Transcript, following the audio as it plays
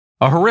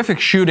A horrific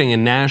shooting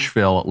in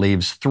Nashville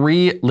leaves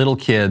 3 little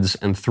kids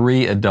and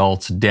 3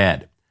 adults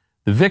dead.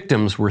 The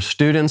victims were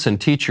students and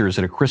teachers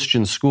at a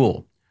Christian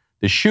school.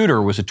 The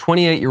shooter was a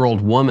 28-year-old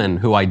woman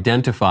who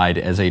identified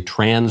as a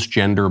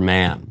transgender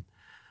man.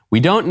 We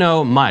don't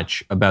know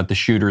much about the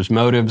shooter's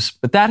motives,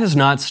 but that has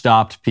not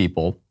stopped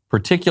people,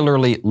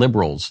 particularly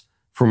liberals,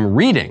 from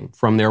reading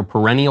from their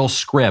perennial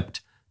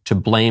script to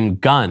blame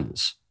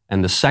guns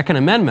and the Second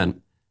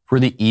Amendment for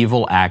the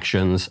evil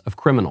actions of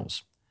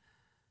criminals.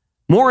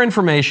 More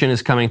information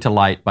is coming to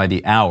light by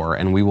the hour,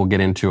 and we will get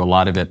into a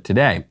lot of it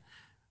today.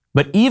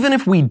 But even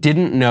if we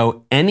didn't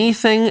know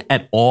anything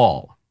at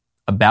all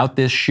about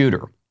this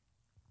shooter,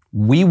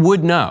 we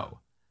would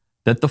know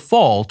that the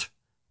fault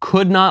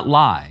could not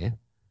lie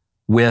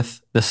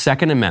with the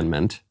Second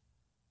Amendment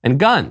and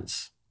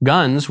guns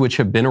which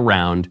have been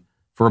around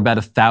for about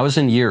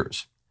 1,000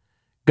 years.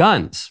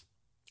 Guns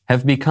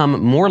have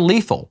become more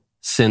lethal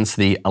since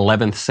the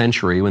 11th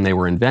century when they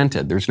were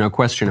invented. There's no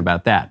question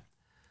about that.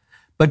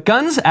 But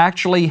guns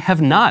actually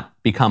have not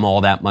become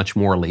all that much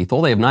more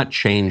lethal. They have not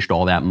changed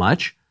all that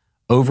much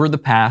over the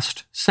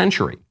past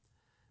century.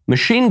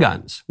 Machine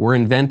guns were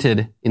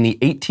invented in the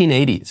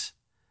 1880s.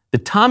 The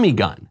Tommy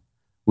gun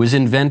was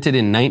invented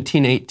in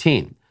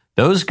 1918.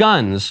 Those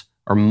guns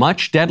are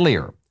much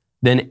deadlier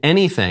than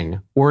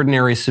anything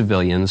ordinary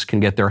civilians can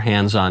get their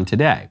hands on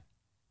today.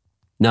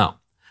 No,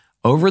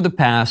 over the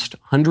past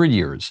 100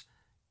 years,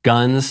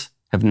 guns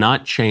have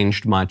not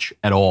changed much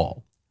at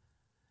all.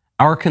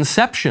 Our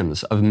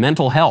conceptions of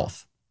mental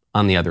health,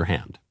 on the other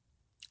hand,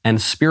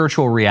 and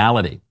spiritual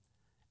reality,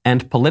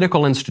 and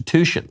political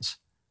institutions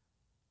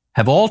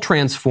have all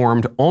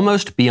transformed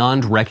almost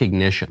beyond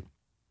recognition.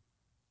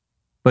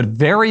 But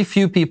very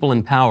few people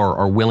in power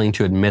are willing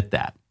to admit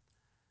that.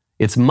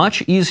 It's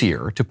much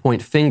easier to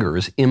point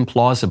fingers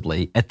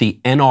implausibly at the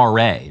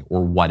NRA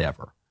or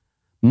whatever.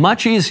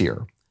 Much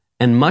easier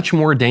and much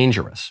more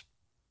dangerous.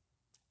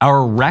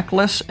 Our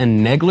reckless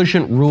and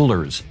negligent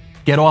rulers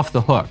get off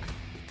the hook.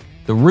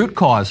 The root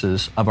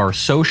causes of our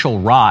social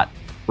rot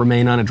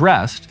remain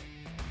unaddressed,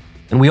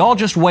 and we all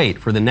just wait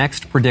for the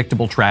next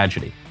predictable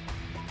tragedy.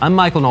 I'm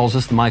Michael Knowles.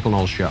 This is The Michael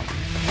Knowles Show.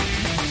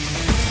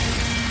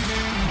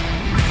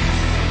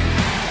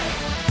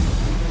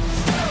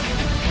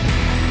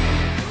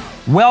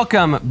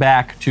 Welcome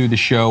back to the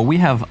show. We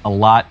have a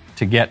lot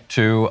to get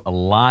to, a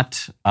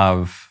lot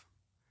of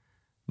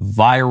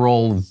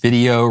viral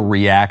video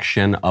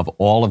reaction of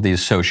all of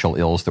these social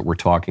ills that we're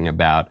talking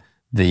about,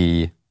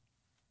 the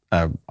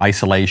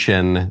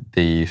isolation,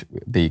 the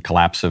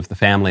collapse of the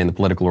family and the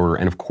political order,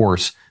 and of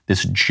course,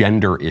 this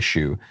gender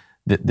issue,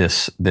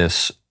 this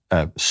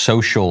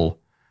social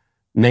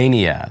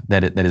mania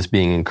that is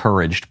being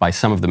encouraged by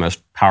some of the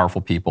most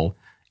powerful people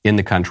in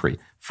the country.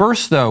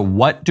 First, though,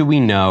 what do we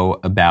know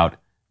about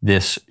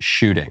this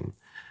shooting?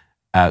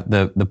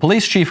 The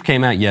police chief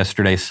came out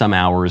yesterday, some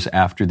hours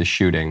after the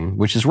shooting,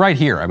 which is right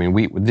here. I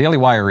mean, Daily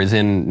Wire is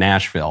in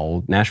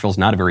Nashville. Nashville's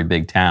not a very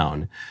big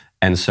town.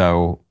 And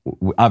so,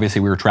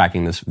 obviously, we were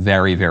tracking this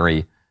very,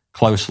 very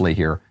closely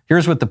here.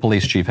 Here's what the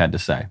police chief had to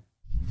say.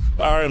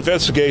 Our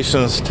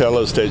investigations tell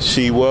us that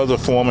she was a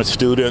former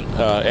student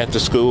at the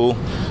school.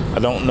 I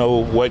don't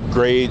know what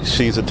grade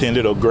she's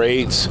attended or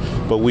grades,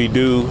 but we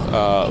do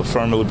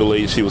firmly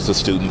believe she was a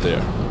student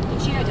there.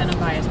 Did she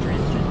identify as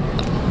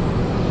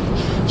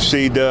transgender?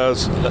 She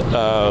does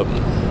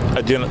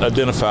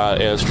identify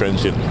as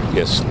transgender,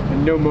 yes.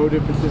 And no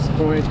motive at this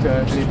point?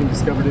 Anything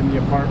discovered in the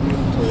apartment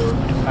or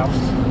house?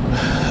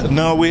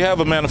 No, we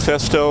have a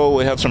manifesto.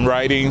 We have some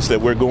writings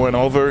that we're going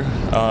over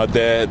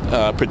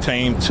that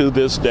pertain to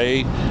this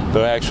day,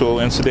 the actual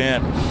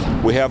incident.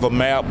 We have a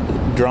map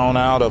drawn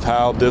out of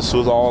how this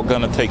was all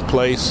going to take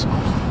place.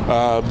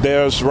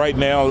 There's right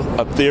now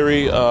a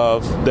theory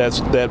of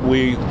that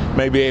we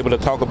may be able to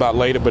talk about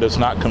later, but it's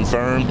not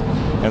confirmed,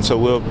 and so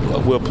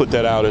we'll put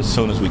that out as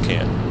soon as we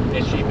can.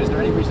 Hey, Chief, is there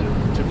any reason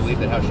to believe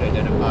that how she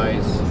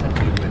identifies had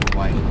to do with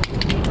why?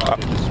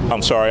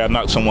 I'm sorry, I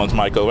knocked someone's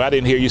mic over. I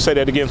didn't hear you. Say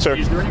that again, sir.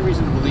 Is there any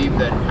reason to believe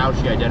that how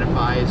she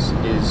identifies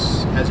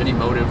has any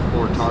motive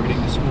for targeting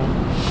the school?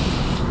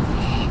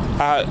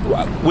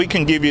 We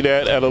can give you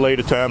that at a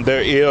later time.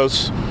 There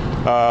is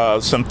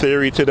some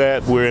theory to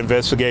that. We're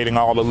investigating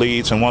all the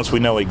leads, and once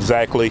we know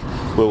exactly,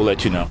 we'll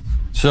let you know.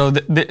 So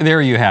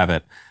there you have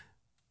it.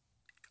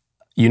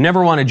 You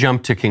never want to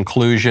jump to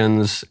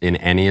conclusions in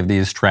any of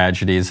these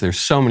tragedies. There's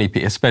so many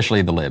people,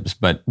 especially the libs,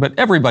 but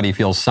everybody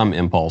feels some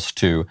impulse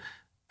to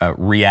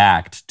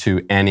react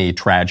to any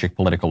tragic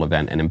political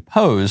event and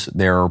impose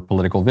their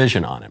political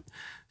vision on it.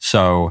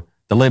 So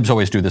the libs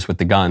always do this with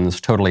the guns,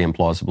 totally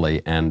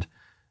implausibly. And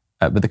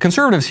but the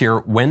conservatives here,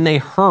 when they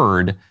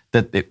heard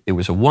that it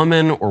was a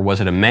woman, or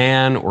was it a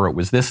man, or it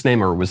was this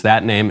name, or it was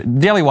that name.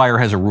 Daily Wire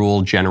has a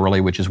rule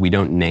generally, which is we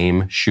don't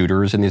name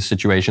shooters in these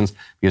situations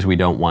because we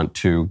don't want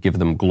to give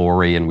them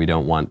glory and we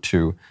don't want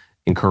to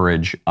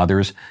encourage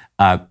others.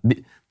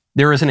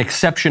 There is an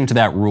exception to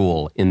that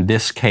rule in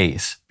this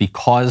case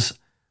because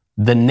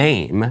the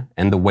name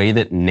and the way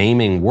that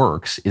naming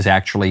works is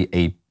actually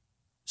a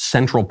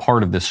central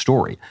part of this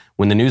story.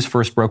 When the news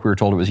first broke, we were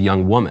told it was a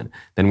young woman.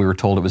 Then we were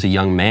told it was a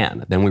young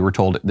man. Then we were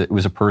told that it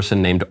was a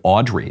person named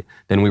Audrey.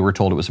 Then we were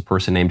told it was a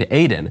person named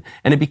Aiden.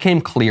 And it became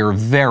clear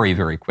very,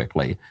 very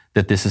quickly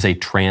that this is a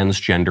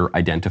transgender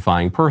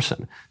identifying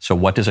person. So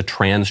what does a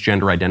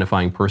transgender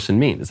identifying person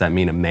mean? Does that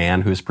mean a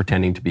man who's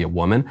pretending to be a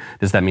woman?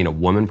 Does that mean a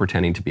woman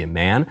pretending to be a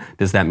man?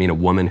 Does that mean a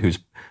woman who's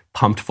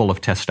pumped full of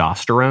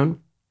testosterone?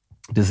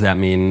 Does that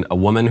mean a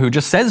woman who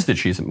just says that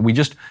she's, we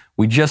just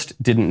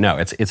didn't know.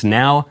 It's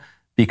now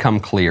become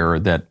clear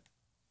that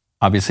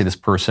obviously this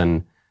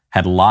person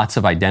had lots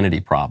of identity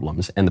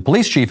problems. And the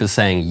police chief is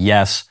saying,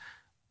 yes,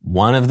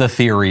 one of the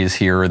theories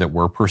here that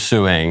we're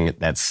pursuing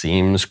that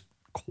seems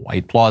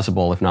quite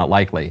plausible, if not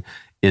likely,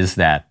 is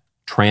that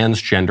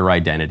transgender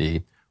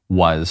identity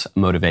was a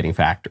motivating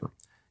factor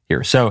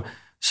here. So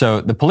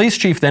the police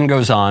chief then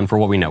goes on for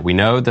what we know. We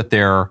know that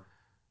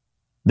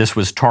this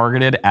was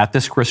targeted at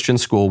this Christian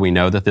school. We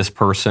know that this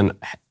person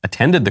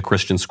attended the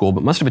Christian school,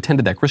 but must have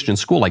attended that Christian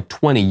school like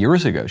 20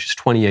 years ago. She's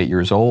 28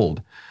 years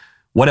old.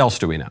 What else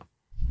do we know?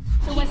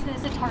 So was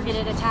this a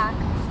targeted attack?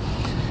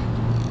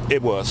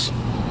 It was.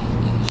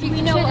 Do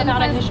we know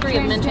about a history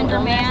of mental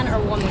illness? Man or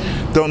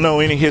woman? Don't know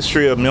any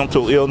history of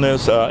mental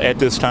illness at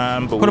this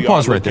time, but Put a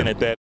pause right there. At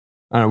that.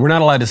 We're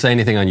not allowed to say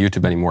anything on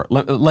YouTube anymore.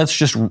 Let's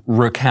just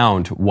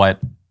recount what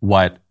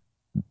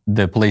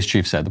the police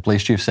chief said. The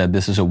police chief said,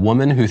 this is a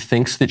woman who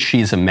thinks that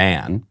she's a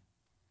man,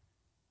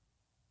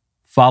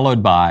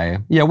 followed by,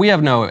 we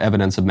have no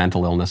evidence of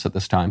mental illness at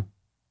this time.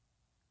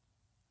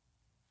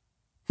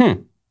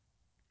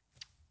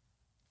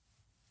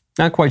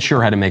 Not quite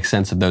sure how to make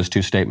sense of those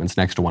two statements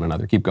next to one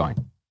another. Keep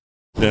going.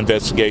 The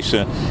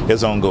investigation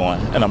is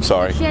ongoing, and I'm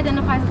sorry. She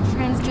identifies as a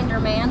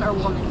transgender man or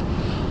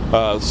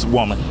woman?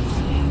 Woman.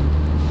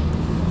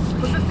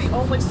 Was this the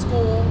only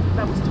school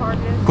that was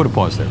targeted? Put a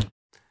pause there.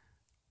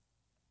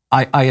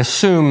 I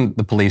assume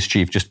the police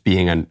chief, just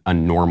being a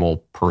normal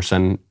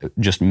person,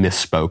 just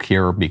misspoke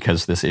here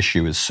because this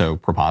issue is so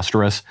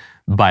preposterous.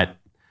 But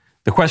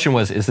the question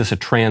was, is this a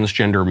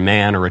transgender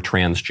man or a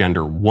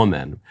transgender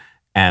woman?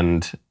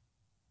 And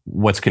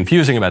what's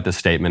confusing about this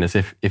statement is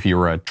if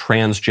you're a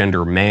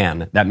transgender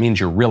man, that means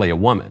you're really a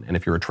woman. And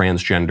if you're a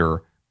transgender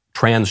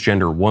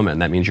woman,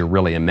 that means you're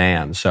really a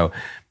man. So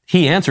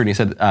he answered and he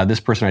said, this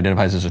person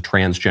identifies as a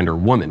transgender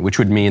woman, which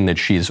would mean that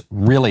she's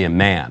really a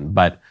man.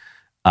 But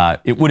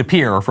it would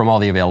appear from all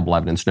the available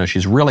evidence, no,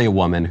 she's really a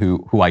woman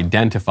who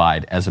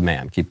identified as a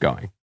man. Keep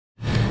going.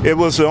 It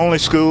was the only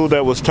school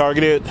that was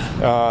targeted.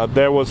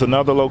 There was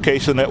another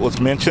location that was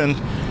mentioned,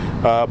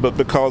 but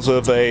because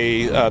of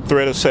a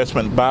threat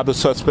assessment by the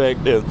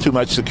suspect, too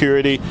much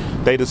security,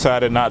 they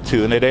decided not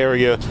to. And that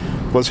area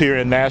was here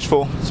in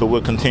Nashville, so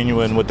we're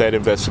continuing with that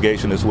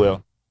investigation as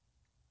well.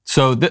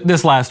 So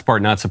this last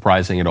part, not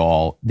surprising at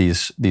all.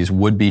 These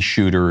would-be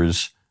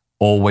shooters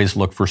always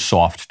look for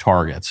soft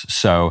targets.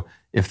 So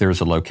if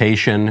there's a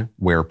location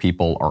where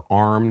people are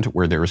armed,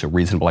 where there's a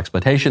reasonable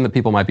expectation that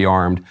people might be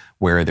armed,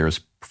 where there's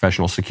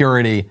professional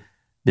security,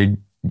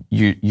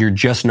 you're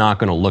just not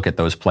going to look at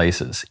those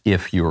places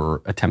if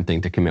you're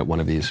attempting to commit one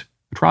of these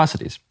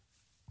atrocities.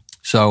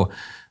 So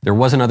there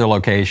was another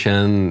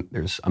location.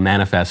 There's a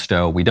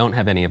manifesto. We don't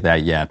have any of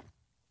that yet.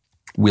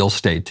 We'll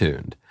stay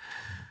tuned.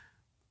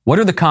 What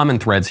are the common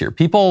threads here?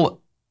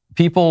 People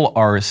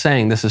are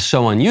saying this is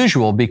so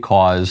unusual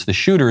because the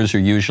shooters are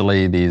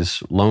usually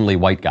these lonely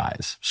white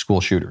guys, school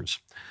shooters.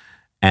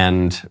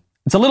 And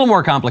it's a little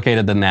more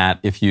complicated than that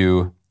if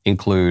you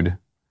include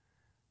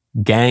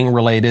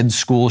gang-related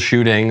school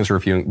shootings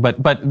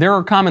but there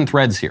are common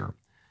threads here.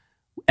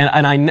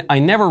 And I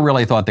never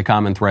really thought the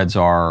common threads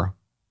are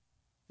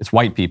it's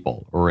white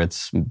people or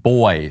it's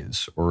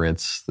boys or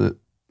it's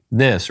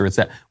this or it's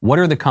that. What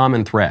are the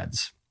common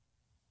threads?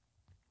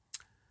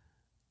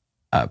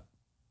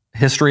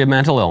 History of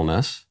mental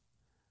illness.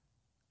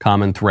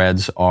 Common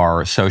threads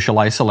are social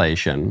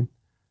isolation.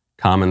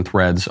 Common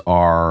threads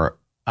are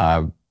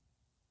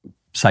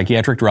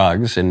psychiatric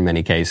drugs in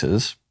many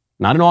cases.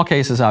 Not in all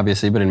cases,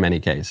 obviously, but in many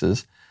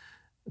cases.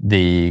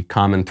 The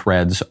common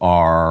threads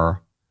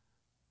are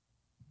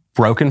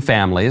broken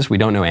families. We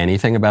don't know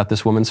anything about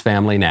this woman's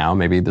family now.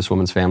 Maybe this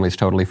woman's family is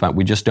totally fine.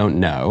 We just don't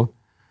know.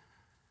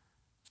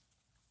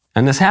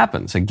 And this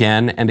happens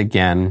again and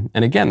again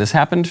and again. This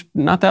happened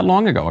not that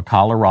long ago. A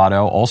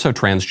Colorado, also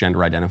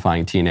transgender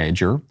identifying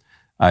teenager,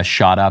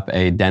 shot up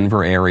a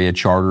Denver area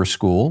charter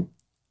school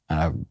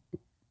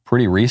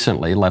pretty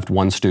recently, left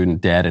one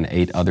student dead and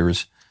 8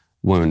 others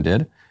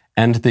wounded.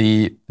 And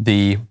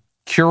the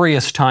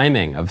curious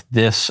timing of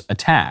this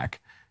attack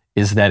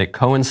is that it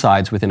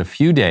coincides within a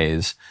few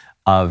days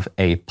of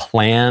a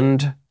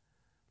planned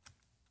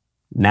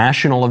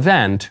national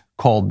event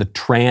called the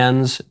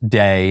Trans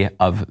Day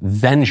of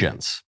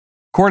Vengeance.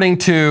 According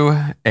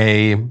to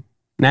a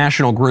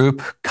national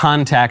group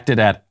contacted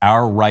at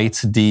Our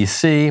Rights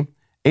DC,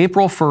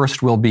 April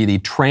 1st will be the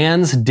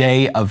Trans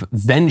Day of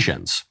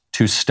Vengeance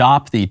to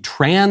stop the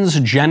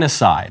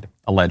transgenocide,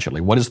 allegedly.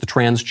 What is the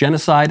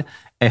transgenocide?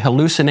 A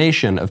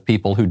hallucination of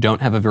people who don't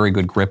have a very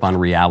good grip on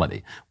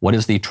reality. What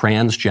is the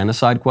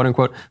transgenocide, quote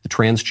unquote? The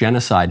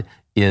transgenocide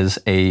is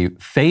a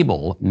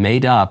fable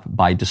made up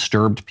by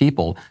disturbed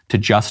people to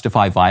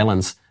justify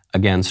violence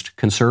against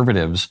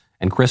conservatives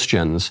and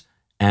Christians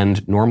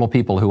and normal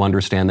people who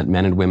understand that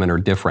men and women are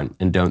different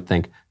and don't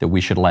think that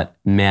we should let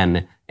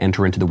men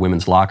enter into the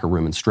women's locker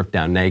room and strip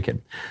down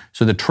naked.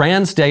 So the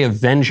Trans Day of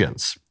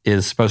Vengeance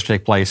is supposed to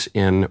take place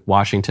in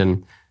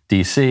Washington,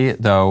 D.C.,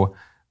 though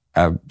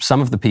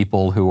some of the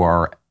people who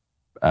are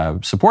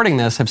supporting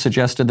this have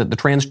suggested that the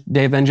Trans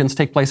Day of Vengeance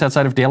take place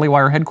outside of Daily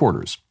Wire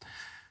headquarters,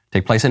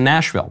 take place in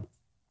Nashville.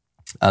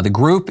 The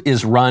group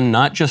is run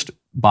not just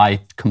by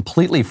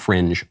completely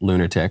fringe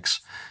lunatics.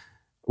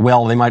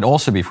 Well, they might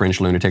also be fringe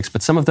lunatics,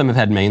 but some of them have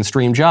had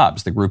mainstream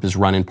jobs. The group is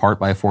run in part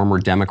by a former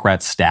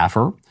Democrat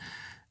staffer,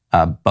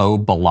 Bo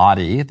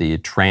Bellotti, the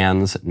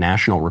trans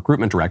national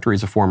recruitment director.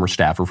 He's a former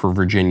staffer for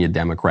Virginia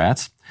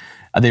Democrats.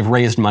 They've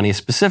raised money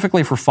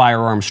specifically for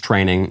firearms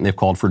training. They've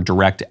called for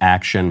direct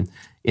action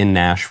in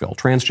Nashville.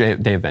 Trans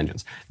Day of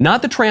Vengeance.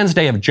 Not the Trans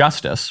Day of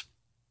Justice.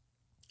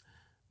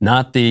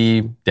 Not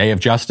the Day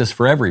of Justice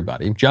for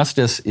everybody.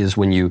 Justice is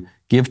when you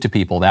give to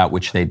people that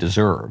which they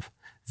deserve.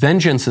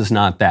 Vengeance is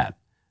not that.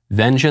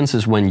 Vengeance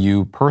is when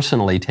you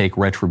personally take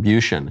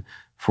retribution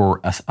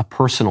for a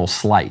personal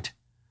slight,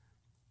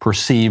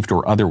 perceived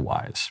or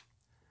otherwise.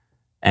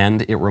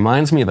 And it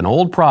reminds me of an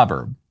old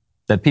proverb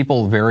that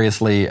people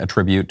variously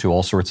attribute to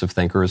all sorts of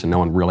thinkers, and no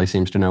one really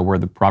seems to know where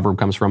the proverb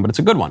comes from, but it's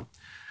a good one.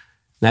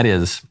 That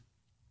is,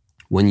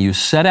 when you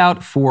set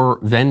out for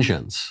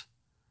vengeance,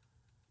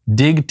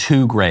 dig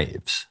 2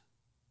 graves.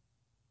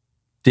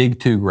 Dig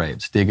 2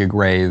 graves. Dig a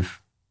grave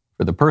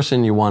for the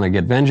person you want to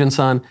get vengeance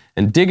on,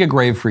 and dig a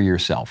grave for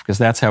yourself, because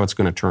that's how it's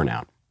going to turn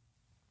out.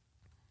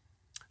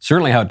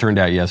 Certainly how it turned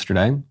out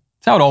yesterday.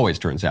 It's how it always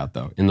turns out,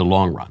 though, in the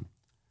long run.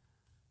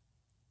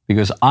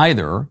 Because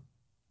either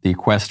the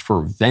quest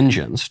for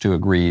vengeance to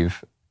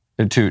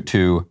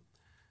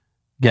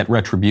get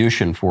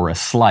retribution for a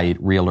slight,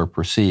 real or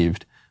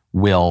perceived,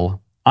 will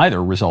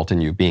either result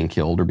in you being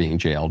killed or being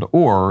jailed,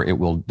 or it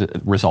will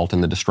result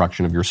in the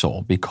destruction of your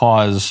soul,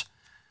 because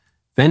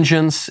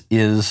vengeance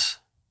is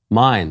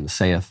mine,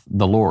 saith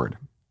the Lord.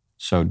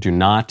 So do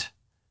not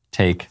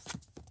take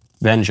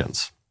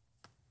vengeance.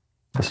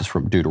 This is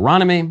from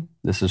Deuteronomy.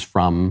 This is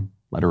from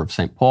letter of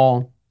St.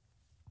 Paul.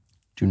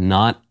 Do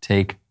not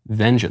take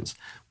vengeance.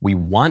 We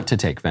want to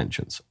take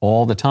vengeance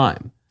all the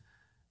time.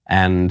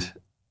 And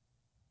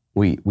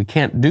we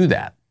can't do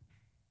that.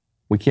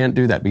 We can't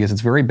do that because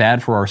it's very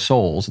bad for our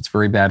souls. It's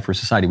very bad for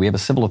society. We have a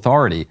civil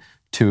authority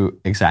to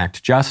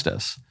exact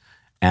justice.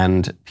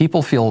 And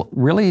people feel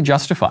really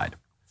justified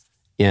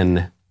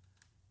in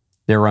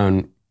their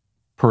own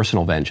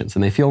personal vengeance.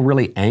 And they feel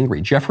really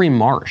angry. Jeffrey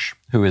Marsh,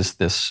 who is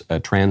this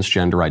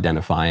transgender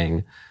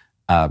identifying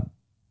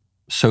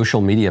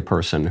social media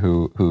person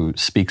who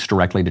speaks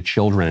directly to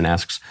children and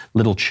asks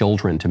little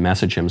children to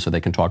message him so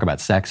they can talk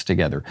about sex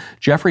together.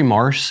 Jeffrey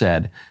Marsh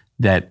said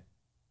that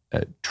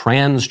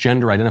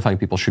transgender identifying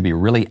people should be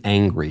really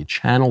angry,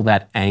 channel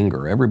that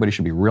anger. Everybody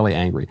should be really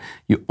angry.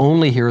 You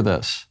only hear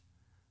this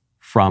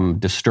from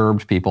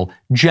disturbed people,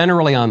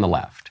 generally on the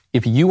left.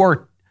 If you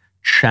are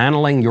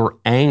channeling your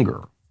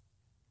anger,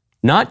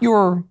 not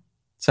your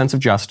sense of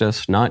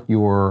justice, not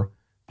your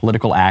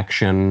political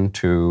action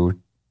to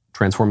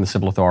transform the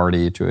civil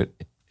authority, to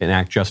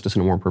enact justice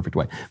in a more perfect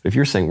way. But if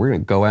you're saying we're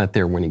going to go out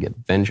there, we're going to get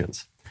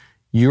vengeance,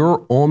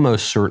 you're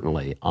almost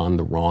certainly on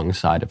the wrong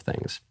side of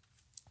things.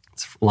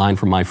 It's a line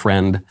from my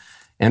friend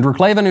Andrew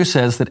Klavan, who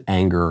says that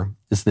anger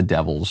is the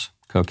devil's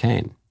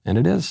cocaine. And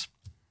it is.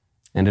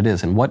 And it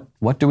is. And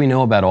what do we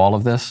know about all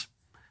of this?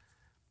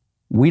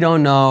 We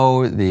don't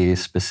know the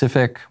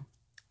specific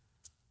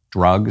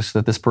drugs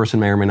that this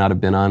person may or may not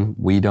have been on.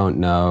 We don't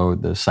know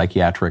the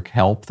psychiatric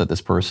help that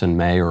this person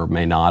may or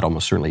may not,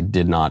 almost certainly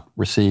did not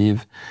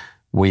receive.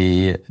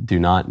 We do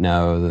not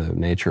know the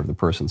nature of the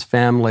person's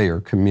family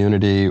or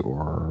community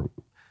or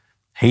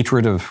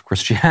hatred of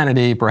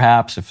Christianity,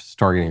 perhaps, if it's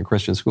targeting a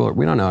Christian school.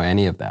 We don't know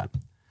any of that.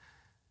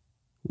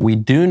 We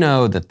do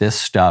know that this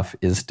stuff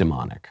is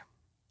demonic.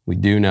 We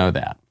do know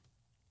that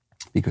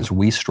because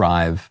we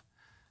strive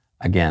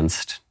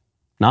against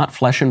not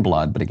flesh and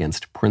blood, but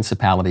against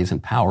principalities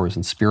and powers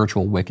and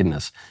spiritual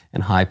wickedness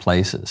in high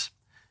places.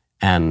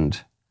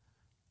 And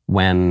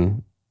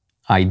when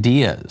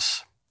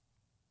ideas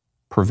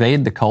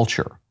pervade the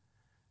culture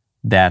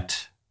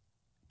that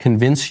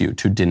convince you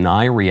to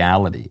deny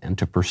reality and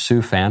to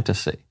pursue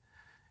fantasy,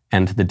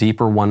 and the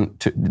deeper one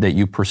that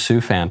you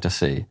pursue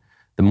fantasy,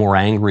 the more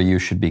angry you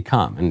should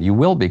become. And you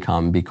will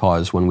become,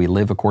 because when we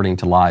live according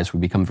to lies, we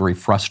become very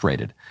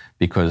frustrated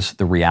because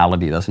the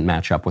reality doesn't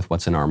match up with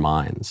what's in our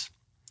minds.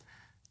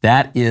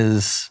 That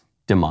is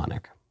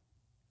demonic.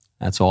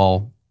 That's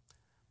all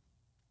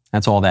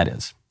that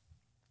is.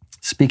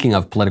 Speaking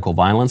of political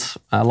violence,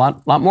 a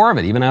lot more of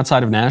it, even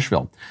outside of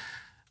Nashville.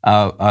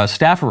 A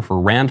staffer for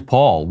Rand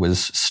Paul was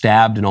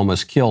stabbed and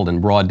almost killed in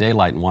broad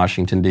daylight in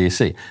Washington,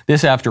 D.C.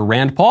 This after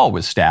Rand Paul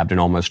was stabbed and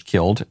almost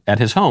killed at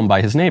his home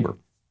by his neighbor.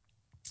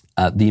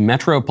 The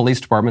Metro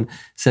Police Department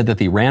said that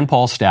the Rand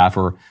Paul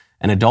staffer,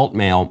 an adult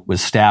male,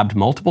 was stabbed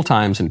multiple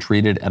times and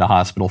treated at a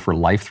hospital for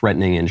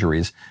life-threatening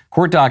injuries.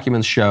 Court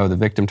documents show the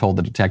victim told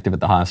the detective at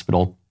the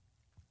hospital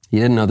he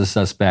didn't know the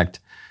suspect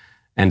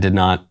and did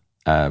not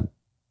have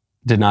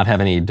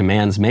any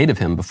demands made of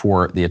him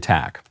before the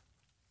attack.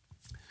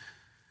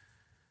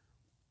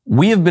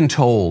 We have been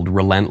told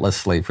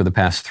relentlessly for the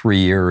past 3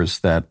 years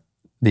that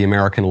the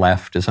American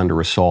left is under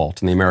assault,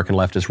 and the American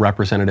left is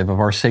representative of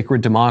our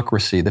sacred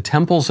democracy, the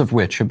temples of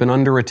which have been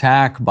under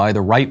attack by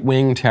the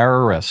right-wing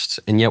terrorists.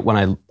 And yet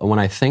when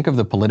I think of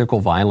the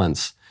political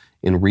violence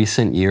in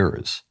recent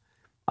years,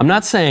 I'm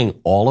not saying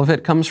all of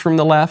it comes from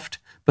the left,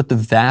 but the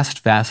vast,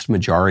 vast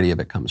majority of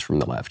it comes from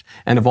the left.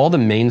 And of all the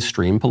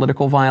mainstream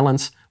political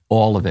violence,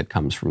 all of it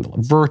comes from the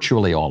left.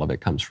 Virtually all of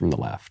it comes from the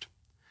left.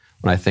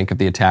 When I think of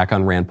the attack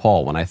on Rand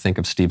Paul, when I think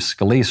of Steve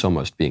Scalise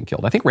almost being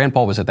killed, I think Rand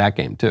Paul was at that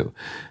game too.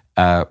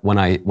 When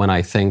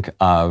I think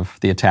of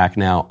the attack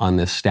now on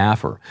this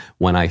staffer,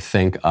 when I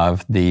think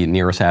of the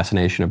near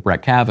assassination of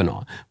Brett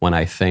Kavanaugh, when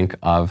I think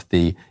of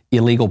the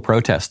illegal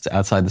protests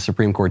outside the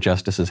Supreme Court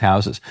justices'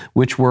 houses,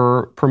 which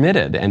were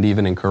permitted and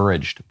even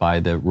encouraged by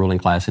the ruling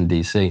class in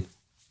D.C.,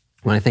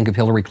 when I think of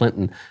Hillary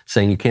Clinton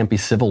saying you can't be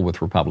civil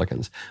with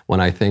Republicans,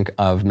 when I think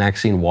of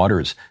Maxine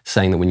Waters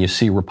saying that when you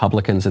see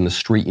Republicans in the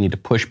street, you need to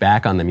push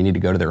back on them, you need to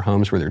go to their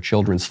homes where their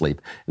children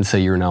sleep and say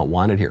you're not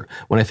wanted here.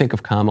 When I think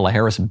of Kamala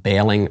Harris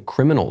bailing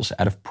criminals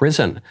out of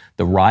prison,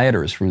 the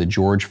rioters from the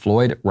George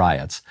Floyd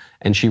riots,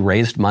 and she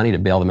raised money to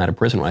bail them out of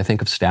prison. When I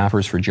think of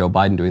staffers for Joe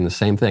Biden doing the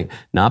same thing,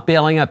 not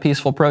bailing out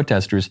peaceful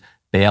protesters,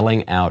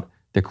 bailing out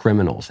the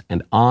criminals,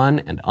 and on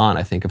and on.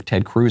 I think of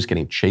Ted Cruz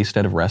getting chased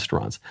out of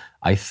restaurants.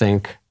 I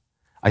think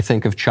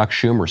of Chuck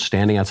Schumer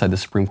standing outside the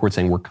Supreme Court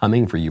saying, "We're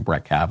coming for you,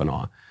 Brett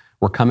Kavanaugh.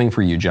 We're coming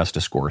for you,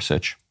 Justice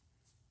Gorsuch."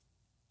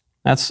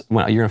 That's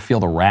when you're going to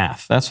feel the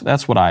wrath. That's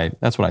what I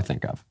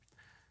think of.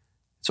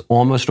 It's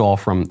almost all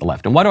from the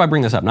left. And why do I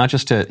bring this up? Not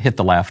just to hit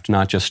the left,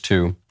 not just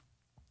to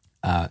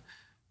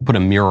put a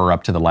mirror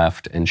up to the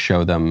left and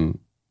show them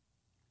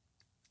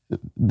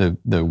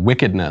the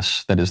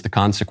wickedness that is the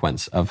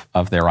consequence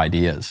of their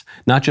ideas,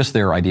 not just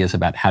their ideas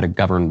about how to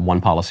govern one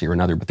policy or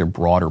another, but their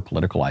broader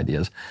political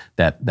ideas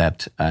that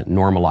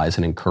normalize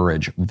and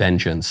encourage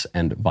vengeance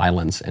and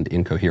violence and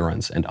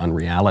incoherence and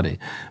unreality.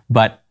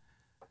 But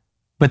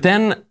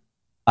then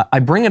I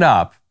bring it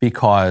up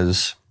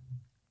because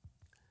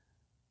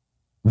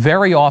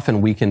very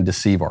often we can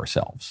deceive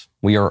ourselves.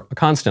 We are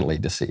constantly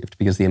deceived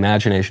because the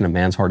imagination of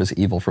man's heart is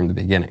evil from the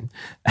beginning.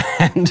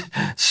 And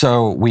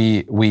so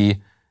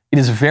it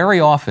is very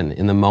often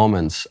in the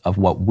moments of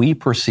what we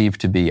perceive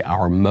to be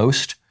our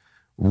most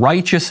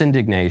righteous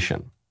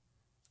indignation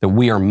that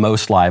we are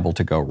most liable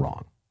to go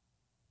wrong.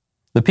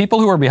 The people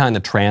who are behind the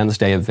Trans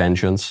Day of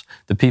Vengeance,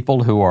 the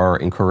people who are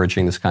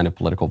encouraging this kind of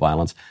political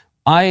violence,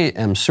 I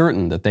am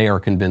certain that they are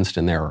convinced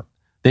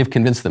they've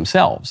convinced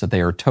themselves that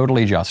they are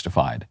totally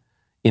justified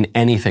in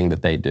anything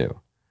that they do.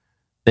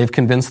 They've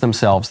convinced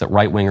themselves that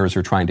right-wingers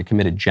are trying to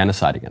commit a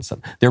genocide against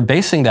them. They're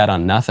basing that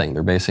on nothing.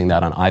 They're basing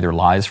that on either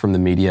lies from the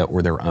media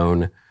or their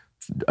own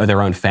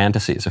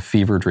fantasies, a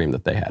fever dream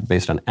that they had,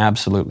 based on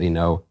absolutely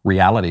no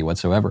reality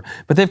whatsoever.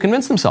 But they've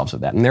convinced themselves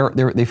of that, and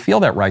they feel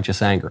that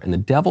righteous anger, and the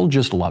devil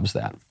just loves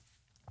that.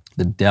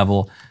 The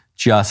devil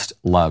just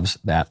loves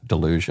that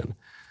delusion.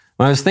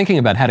 When I was thinking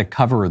about how to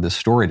cover this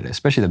story today,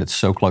 especially that it's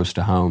so close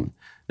to home,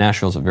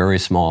 Nashville's a very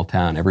small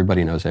town.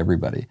 Everybody knows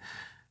everybody.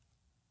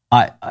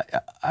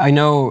 I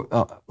know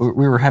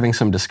we were having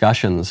some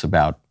discussions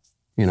about,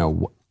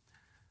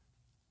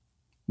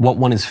 what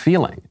one is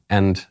feeling.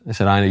 And I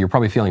said, I know you're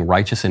probably feeling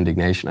righteous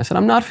indignation. I said,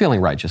 I'm not feeling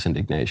righteous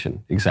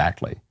indignation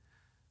exactly.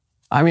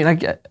 I mean,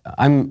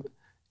 I'm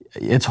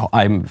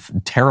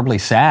terribly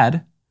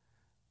sad.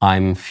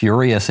 I'm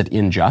furious at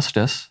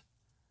injustice.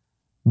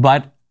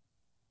 But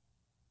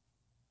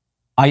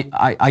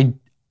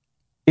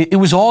it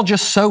was all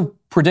just so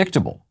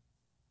predictable.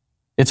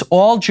 It's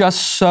all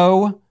just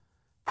so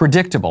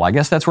predictable. I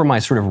guess that's where my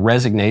sort of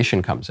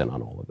resignation comes in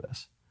on all of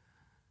this.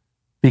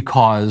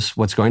 Because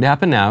what's going to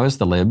happen now is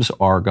the libs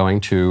are going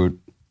to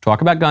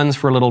talk about guns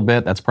for a little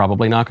bit. That's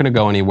probably not going to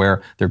go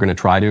anywhere. They're going to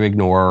try to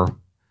ignore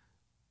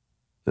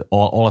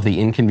all of the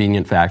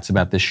inconvenient facts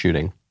about this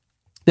shooting.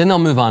 Then they'll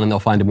move on and they'll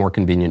find a more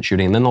convenient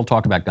shooting, and then they'll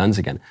talk about guns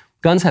again.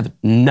 Guns have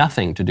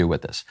nothing to do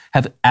with this.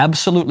 Have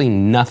absolutely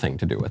nothing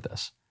to do with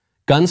this.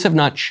 Guns have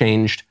not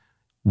changed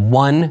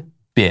one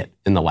bit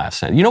in the last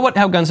century. You know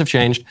how guns have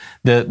changed?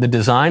 The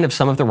design of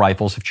some of the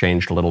rifles have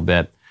changed a little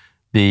bit.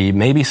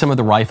 Maybe some of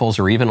the rifles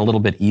are even a little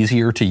bit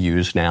easier to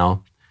use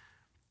now.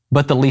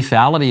 But the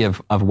lethality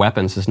of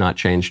weapons has not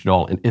changed at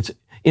all.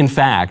 In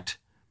fact,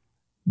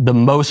 the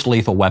most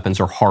lethal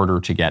weapons are harder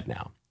to get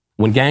now.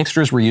 When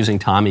gangsters were using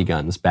Tommy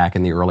guns back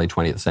in the early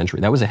 20th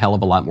century, that was a hell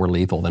of a lot more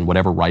lethal than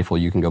whatever rifle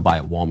you can go buy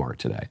at Walmart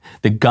today.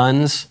 The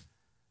guns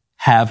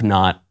have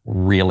not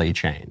really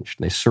changed.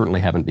 They certainly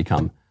haven't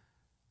become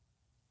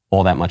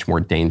all that much more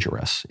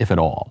dangerous, if at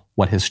all.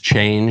 What has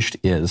changed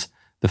is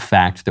the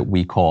fact that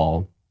we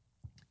call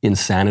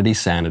insanity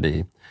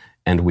sanity,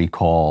 and we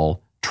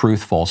call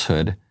truth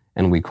falsehood,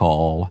 and we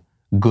call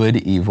good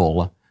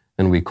evil,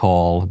 and we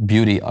call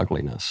beauty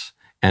ugliness.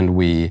 And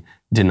we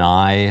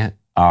deny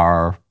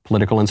our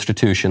political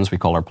institutions. We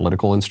call our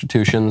political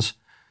institutions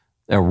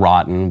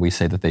rotten. We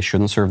say that they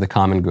shouldn't serve the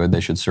common good. They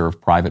should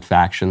serve private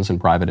factions and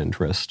private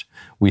interest.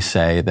 We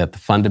say that the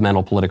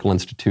fundamental political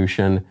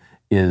institution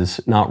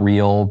is not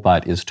real,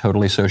 but is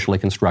totally socially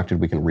constructed.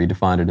 We can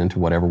redefine it into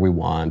whatever we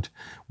want.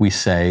 We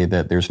say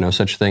that there's no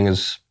such thing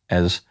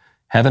as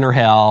heaven or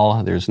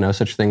hell. There's no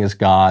such thing as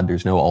God.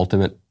 There's no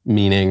ultimate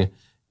meaning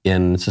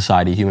in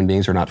society. Human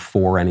beings are not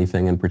for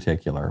anything in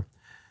particular.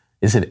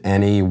 Is it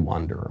any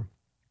wonder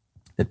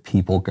that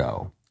people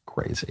go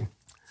crazy?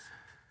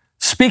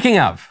 Speaking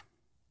of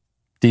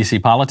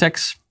DC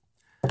politics,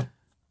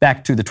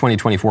 back to the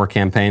 2024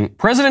 campaign,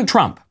 President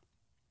Trump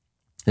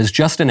has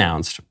just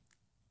announced,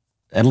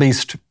 at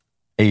least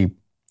a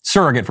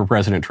surrogate for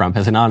President Trump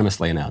has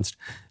anonymously announced,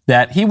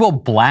 that he will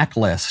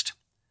blacklist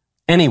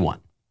anyone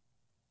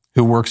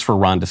who works for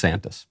Ron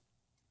DeSantis.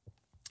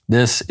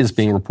 This is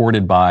being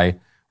reported by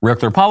Real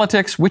Clear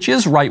Politics, which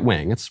is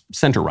right-wing. It's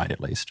center-right,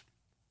 at least.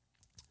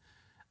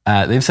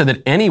 They've said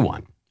that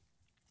anyone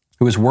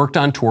who has worked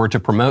on tour to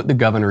promote the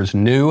governor's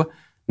new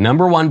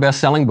 #1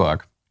 best-selling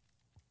book,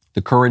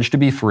 The Courage to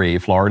Be Free,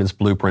 Florida's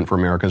Blueprint for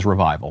America's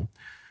Revival,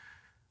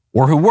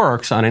 or who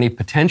works on any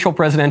potential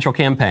presidential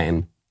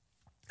campaign,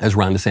 as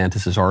Ron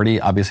DeSantis is already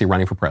obviously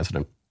running for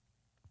president,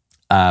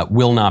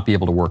 will not be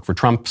able to work for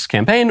Trump's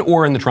campaign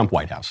or in the Trump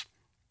White House.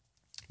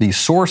 The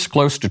source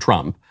close to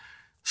Trump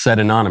said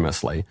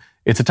anonymously,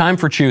 "It's a time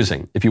for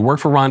choosing. If you work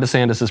for Ron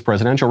DeSantis'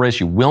 presidential race,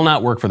 you will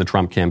not work for the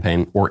Trump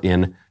campaign or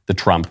in the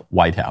Trump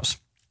White House."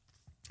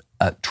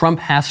 Trump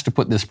has to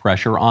put this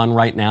pressure on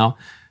right now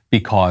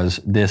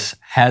because this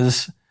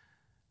has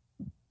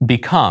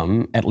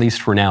become, at least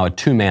for now, a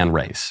two-man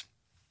race.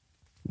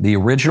 The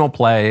original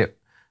play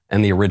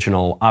and the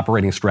original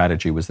operating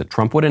strategy was that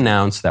Trump would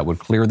announce, that would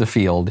clear the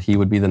field, he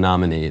would be the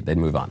nominee, they'd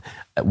move on.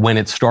 When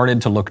it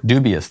started to look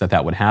dubious that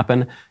that would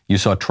happen, you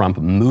saw Trump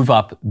move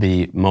up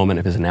the moment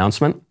of his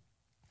announcement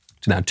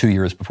to now 2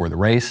 years before the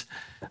race.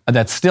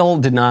 That still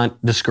did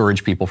not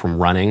discourage people from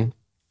running.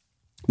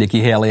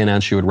 Nikki Haley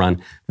announced she would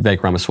run.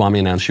 Vivek Ramaswamy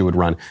announced she would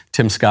run.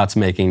 Tim Scott's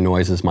making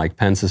noises. Mike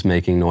Pence is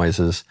making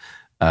noises.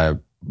 A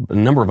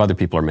number of other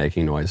people are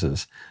making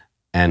noises.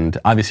 And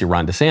obviously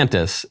Ron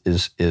DeSantis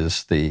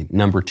is the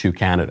 #2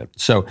 candidate.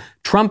 So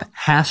Trump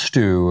has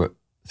to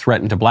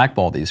threaten to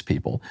blackball these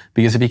people,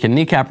 because if he can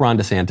kneecap Ron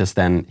DeSantis,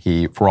 then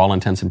he, for all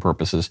intents and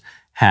purposes,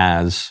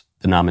 has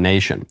the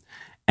nomination.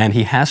 And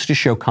he has to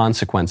show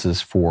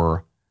consequences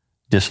for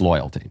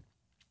disloyalty.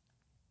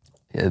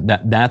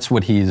 That's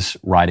what he's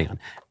riding on.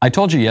 I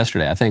told you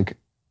yesterday, I think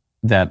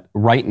that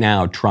right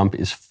now Trump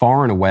is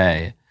far and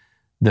away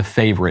the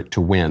favorite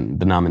to win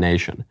the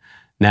nomination.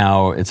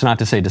 Now, it's not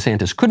to say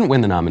DeSantis couldn't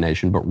win the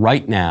nomination, but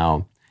right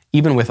now,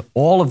 even with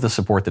all of the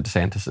support that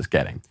DeSantis is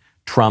getting,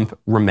 Trump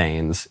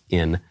remains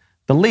in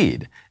the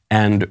lead.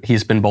 And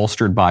he's been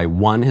bolstered by,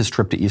 one, his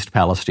trip to East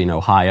Palestine,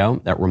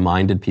 Ohio, that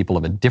reminded people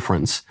of a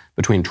difference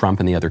between Trump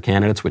and the other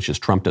candidates, which is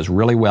Trump does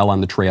really well on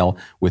the trail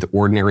with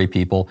ordinary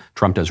people.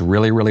 Trump does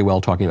really, really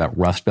well talking about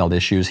Rust Belt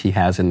issues. He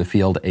has in the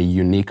field a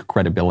unique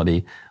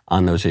credibility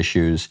on those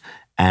issues.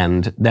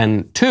 And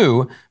then,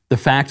 two, the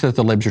fact that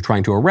the libs are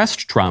trying to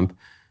arrest Trump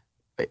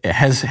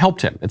has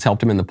helped him. It's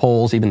helped him in the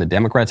polls. Even the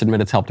Democrats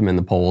admit it's helped him in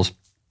the polls.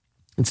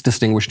 It's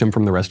distinguished him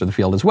from the rest of the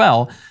field as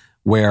well,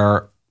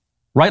 where,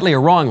 rightly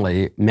or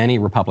wrongly, many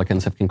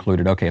Republicans have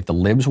concluded, okay, if the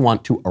libs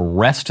want to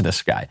arrest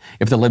this guy,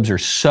 if the libs are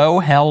so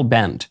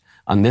hell-bent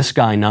on this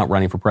guy not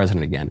running for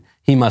president again,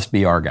 he must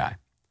be our guy.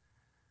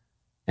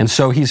 And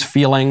so he's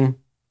feeling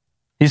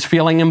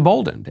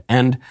emboldened.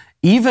 And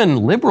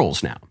even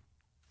liberals now,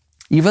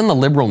 even the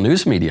liberal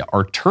news media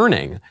are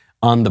turning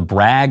on the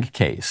Bragg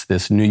case,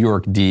 this New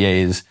York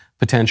DA's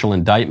potential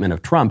indictment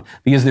of Trump,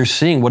 because they're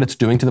seeing what it's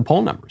doing to the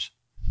poll numbers.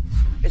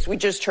 As we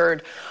just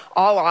heard,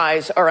 all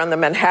eyes are on the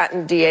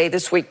Manhattan DA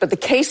this week, but the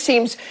case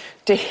seems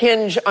to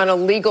hinge on a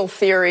legal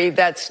theory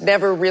that's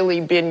never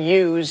really been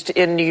used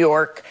in New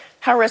York.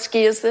 How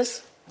risky is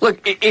this? Look,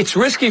 it's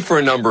risky for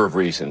a number of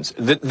reasons.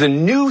 The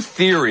new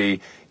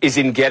theory is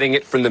in getting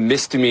it from the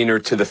misdemeanor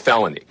to the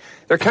felony.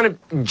 They're kind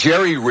of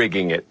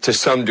jerry-rigging it to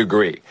some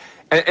degree.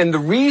 And the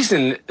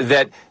reason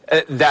that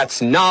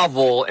that's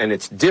novel and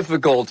it's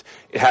difficult,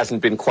 it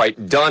hasn't been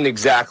quite done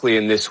exactly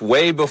in this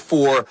way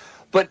before,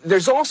 but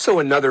there's also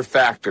another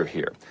factor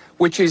here,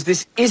 which is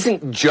this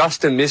isn't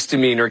just a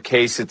misdemeanor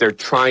case that they're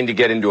trying to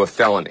get into a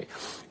felony.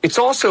 It's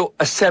also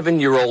a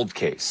 7-year-old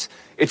case.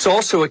 It's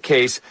also a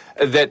case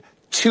that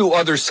two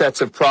other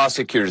sets of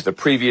prosecutors, the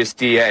previous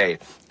DA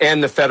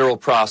and the federal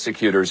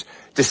prosecutors,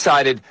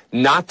 decided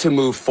not to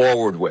move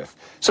forward with.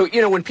 So,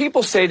 when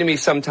people say to me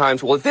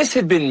sometimes, well, if this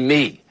had been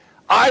me,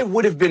 I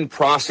would have been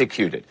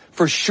prosecuted,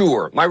 for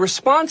sure. My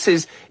response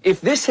is, if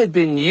this had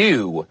been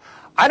you,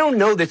 I don't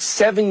know that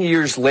 7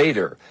 years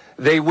later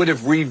they would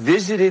have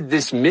revisited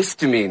this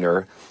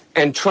misdemeanor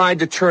and tried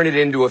to turn it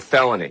into a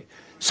felony.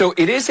 So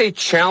it is a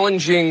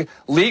challenging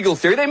legal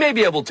theory. They may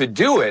be able to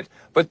do it,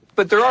 but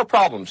there are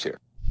problems here.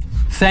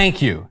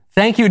 Thank you.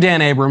 Thank you,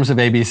 Dan Abrams of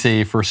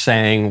ABC, for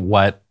saying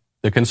what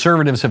the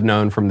conservatives have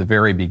known from the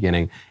very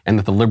beginning and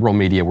that the liberal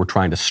media were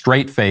trying to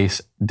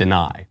straight-face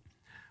deny,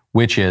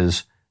 which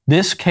is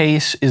this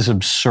case is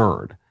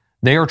absurd.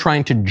 They are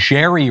trying to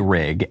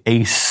jerry-rig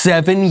a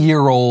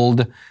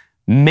 7-year-old,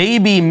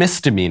 maybe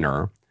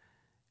misdemeanor,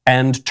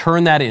 and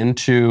turn that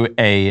into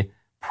a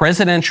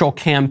presidential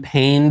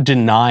campaign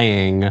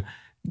denying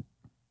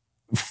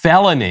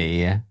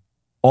felony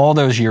all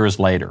those years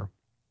later.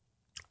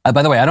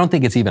 By the way, I don't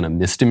think it's even a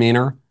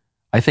misdemeanor.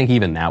 I think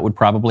even that would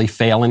probably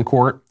fail in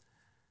court.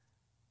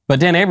 But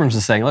Dan Abrams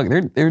is saying,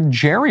 look, they're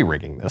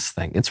jerry-rigging this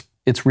thing.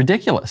 It's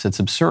ridiculous. It's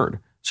absurd.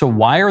 So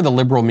why are the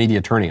liberal media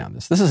turning on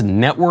this? This is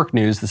network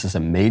news. This is a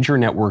major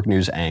network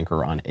news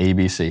anchor on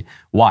ABC.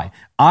 Why?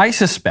 I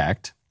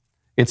suspect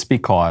it's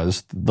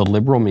because the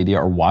liberal media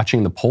are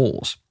watching the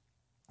polls,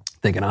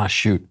 thinking,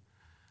 shoot,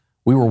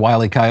 we were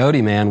Wile E.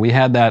 Coyote, man. We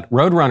had that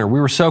Roadrunner. We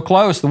were so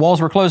close. The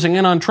walls were closing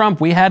in on Trump.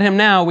 We had him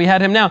now.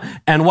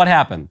 And what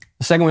happened?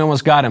 The second we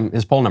almost got him,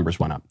 his poll numbers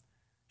went up.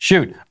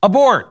 Shoot.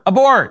 Abort.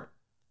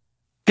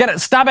 Get it.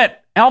 Stop it.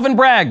 Alvin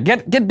Bragg,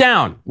 get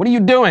down. What are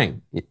you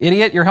doing? You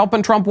idiot, you're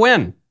helping Trump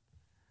win.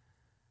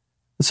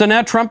 So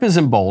now Trump is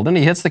emboldened.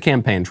 He hits the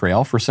campaign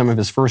trail for some of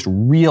his first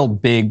real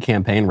big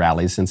campaign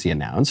rallies since he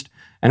announced.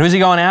 And who's he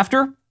going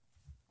after?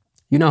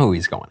 You know who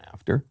he's going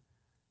after.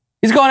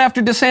 He's going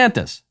after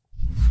DeSantis.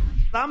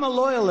 I'm a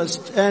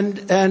loyalist,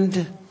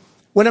 and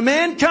when a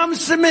man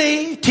comes to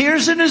me,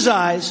 tears in his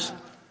eyes,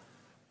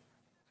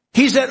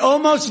 he's at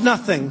almost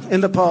nothing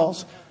in the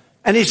polls.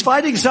 And he's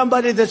fighting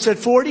somebody that's at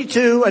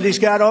 42, and he's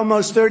got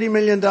almost $30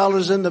 million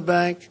in the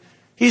bank.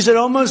 He's at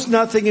almost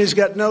nothing. He's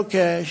got no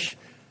cash.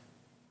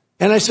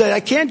 And I said, I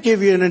can't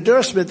give you an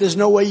endorsement. There's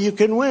no way you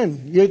can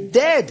win. You're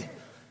dead.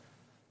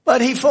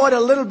 But he fought a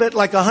little bit,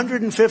 like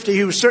 150.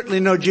 He was certainly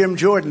no Jim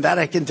Jordan, that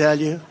I can tell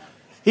you.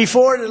 He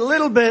fought a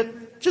little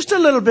bit, just a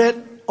little bit,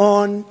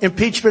 on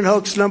impeachment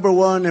hoax number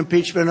 1,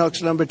 impeachment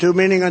hoax number 2,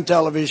 meaning on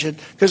television,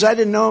 because I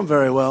didn't know him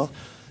very well.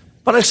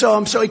 But I saw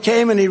him, so he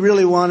came and he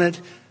really wanted.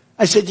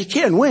 I said, you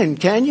can't win,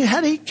 can you?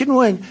 How do you can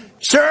win?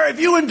 Sir, if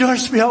you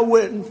endorse me, I'll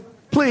win.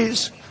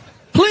 Please.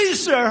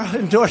 Please, sir,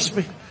 endorse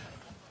me.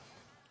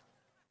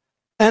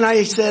 And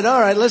I said, all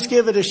right, let's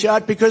give it a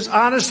shot, because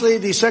honestly,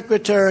 the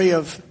Secretary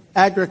of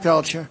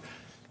Agriculture,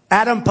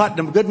 Adam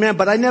Putnam, good man,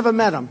 but I never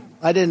met him.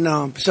 I didn't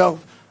know him. So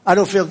I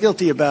don't feel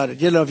guilty about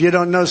it. You know, if you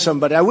don't know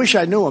somebody. I wish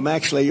I knew him,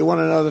 actually. You want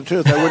to know the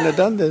truth? I wouldn't have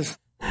done this.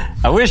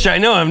 I wish I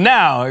knew him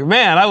now.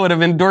 Man, I would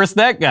have endorsed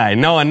that guy,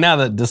 knowing now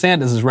that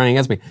DeSantis is running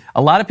against me.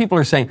 A lot of people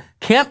are saying,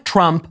 can't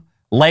Trump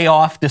lay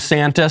off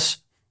DeSantis?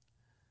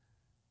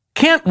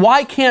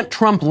 Why can't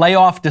Trump lay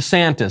off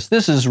DeSantis?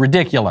 This is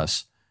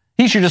ridiculous.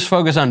 He should just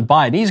focus on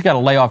Biden. He's got to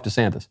lay off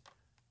DeSantis.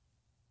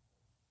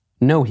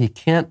 No, he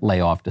can't lay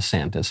off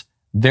DeSantis.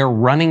 They're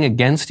running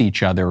against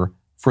each other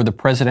for the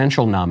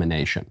presidential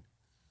nomination.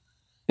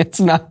 It's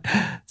no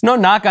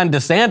knock on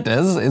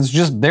DeSantis. It's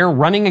just they're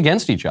running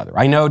against each other.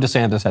 I know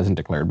DeSantis hasn't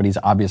declared, but he's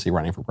obviously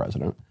running for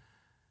president.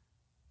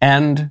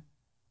 And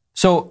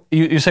so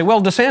you say,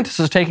 well, DeSantis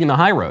is taking the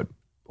high road.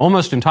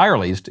 Almost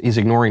entirely, he's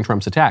ignoring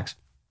Trump's attacks.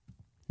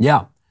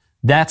 Yeah,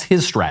 that's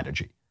his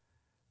strategy.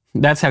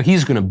 That's how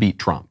he's going to beat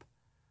Trump.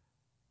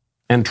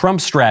 And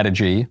Trump's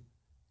strategy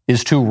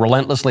is to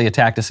relentlessly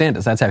attack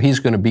DeSantis. That's how he's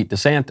going to beat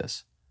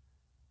DeSantis.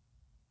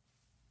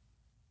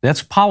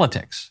 That's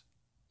politics.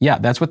 Yeah,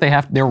 that's what they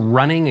have. They're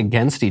running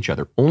against each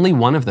other. Only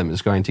one of them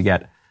is going to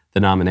get the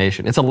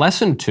nomination. It's a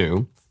lesson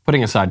too,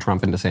 putting aside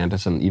Trump and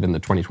DeSantis and even the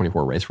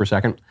 2024 race for a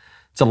second.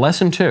 It's a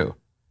lesson too.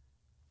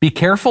 Be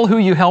careful who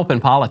you help in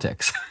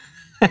politics.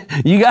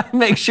 You got to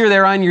make sure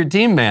they're on your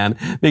team, man,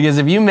 because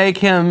if you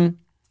make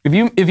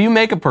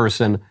a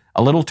person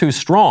a little too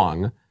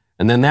strong,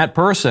 and then that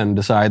person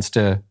decides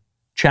to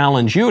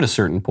challenge you at a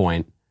certain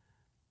point,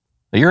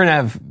 you're going to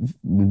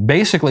have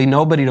basically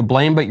nobody to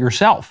blame but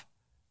yourself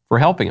for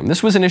helping him.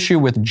 This was an issue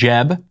with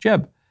Jeb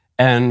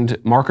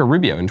and Marco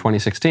Rubio in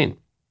 2016.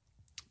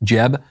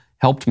 Jeb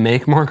helped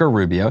make Marco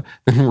Rubio.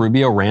 Then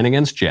Rubio ran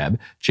against Jeb.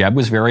 Jeb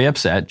was very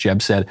upset.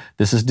 Jeb said,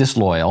 this is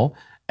disloyal.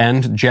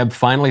 And Jeb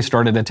finally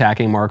started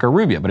attacking Marco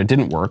Rubio, but it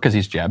didn't work because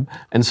he's Jeb.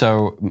 And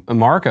so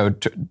Marco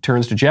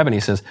turns to Jeb and he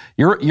says,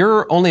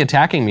 you're only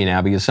attacking me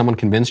now because someone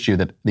convinced you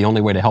that the only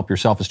way to help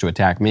yourself is to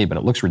attack me, but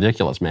it looks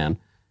ridiculous, man.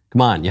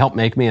 Come on, you helped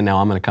make me and now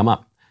I'm going to come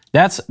up.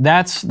 That's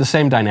the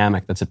same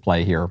dynamic that's at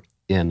play here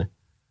in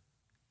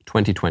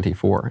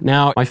 2024.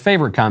 Now, my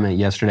favorite comment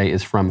yesterday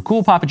is from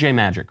Cool Papa J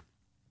Magic,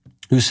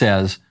 who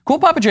says, Cool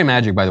Papa J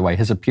Magic, by the way,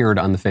 has appeared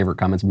on the favorite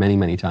comments many,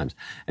 many times.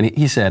 And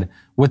he said,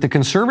 what the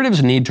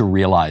conservatives need to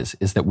realize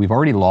is that we've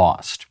already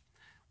lost.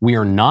 We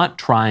are not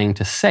trying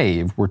to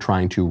save, we're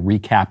trying to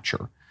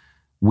recapture.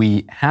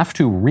 We have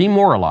to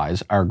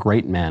remoralize our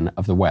great men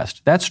of the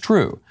West. That's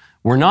true.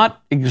 We're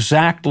not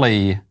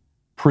exactly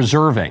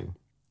preserving.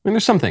 I mean,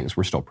 there's some things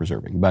we're still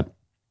preserving, but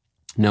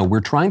No,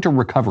 we're trying to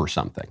recover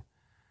something.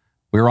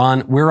 We're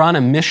on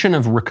a mission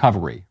of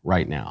recovery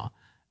right now.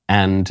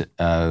 And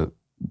the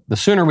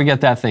sooner we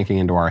get that thinking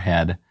into our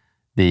head,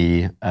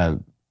 the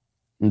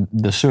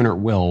sooner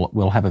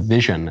we'll have a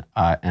vision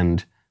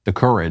and the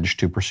courage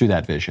to pursue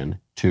that vision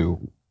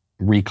to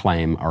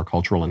reclaim our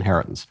cultural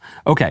inheritance.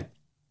 Okay.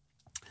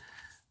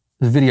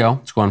 The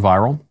video is going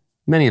viral.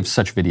 Many of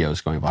such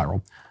videos going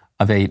viral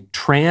of a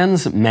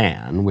trans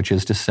man, which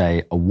is to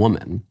say a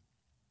woman,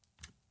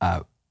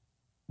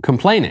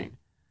 complaining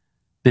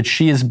that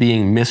she is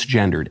being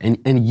misgendered.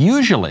 And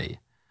usually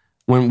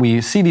when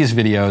we see these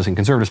videos, and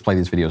conservatives play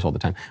these videos all the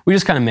time, we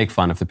just kind of make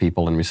fun of the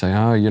people and we say,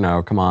 oh, you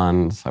know, come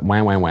on,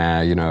 wah, wah,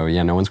 wah, you know,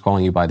 yeah, no one's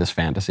calling you by this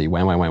fantasy,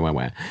 wah, wah, wah, wah,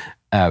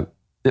 wah.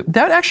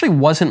 That actually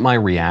wasn't my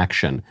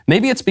reaction.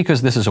 Maybe it's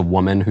because this is a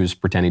woman who's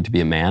pretending to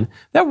be a man.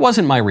 That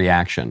wasn't my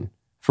reaction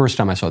first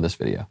time I saw this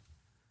video.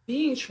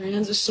 Being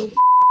trans is so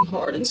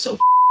hard and so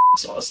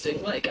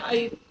exhausting. Like,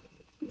 I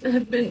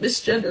have been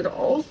misgendered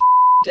all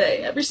day.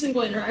 Every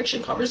single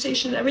interaction,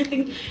 conversation,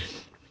 everything.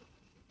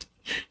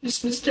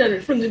 Just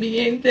misgendered from the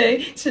beginning of the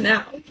day to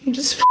now. I'm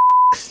just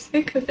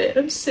sick of it.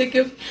 I'm sick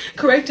of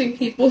correcting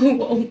people who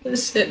won't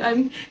listen.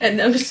 I'm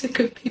sick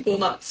of people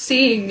not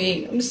seeing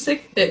me. I'm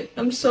sick of it.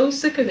 I'm so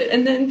sick of it.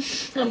 And then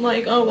I'm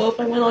like, oh, well, if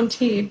I went on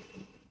T,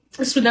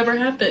 this would never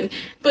happen.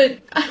 But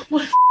I don't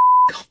want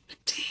to go on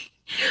T.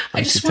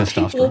 I just want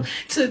people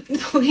to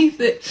believe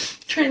that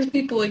trans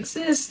people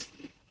exist.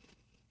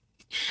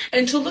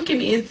 And to look at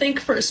me and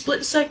think for a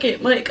split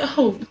second, like,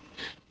 oh,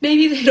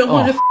 maybe they don't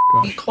want to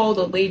be called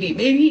a lady.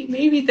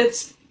 Maybe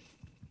that's...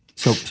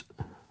 So...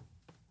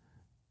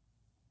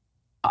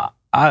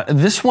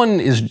 this one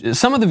is,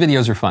 some of the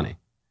videos are funny.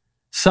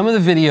 Some of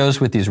the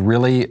videos with these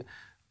really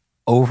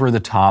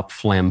over-the-top,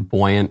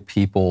 flamboyant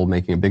people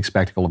making a big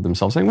spectacle of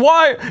themselves saying,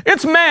 why?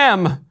 It's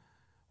ma'am!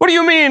 What do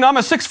you mean? I'm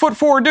a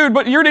 6'4" dude,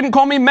 but you didn't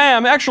call me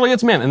ma'am. Actually,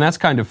 it's ma'am. And that's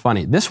kind of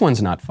funny. This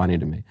one's not funny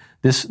to me.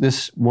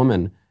 This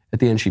woman, at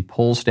the end, she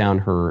pulls down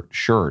her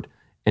shirt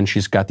and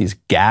she's got these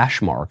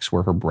gash marks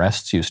where her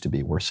breasts used to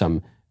be, where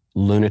some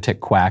lunatic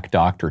quack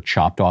doctor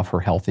chopped off her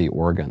healthy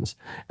organs.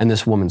 And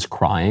this woman's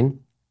crying.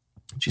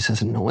 She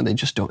says, no, they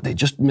just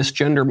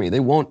misgender me. They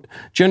won't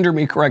gender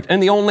me correct.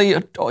 And the only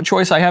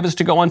choice I have is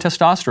to go on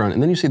testosterone.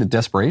 And then you see the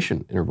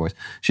desperation in her voice.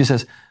 She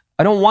says,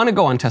 I don't want to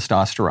go on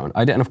testosterone.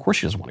 And of course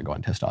she doesn't want to go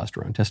on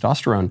testosterone.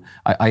 Testosterone,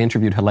 I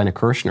interviewed Helena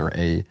Kirchner,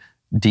 a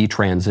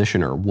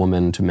detransitioner,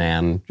 woman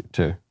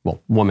to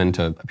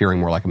appearing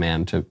more like a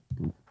man to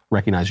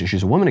recognizing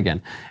she's a woman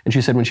again. And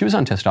she said when she was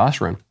on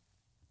testosterone,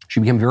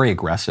 she became very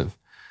aggressive.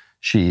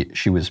 She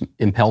was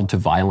impelled to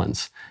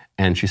violence.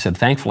 And she said,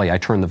 thankfully, I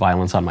turned the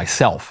violence on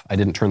myself. I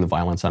didn't turn the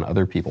violence on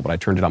other people, but I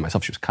turned it on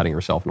myself. She was cutting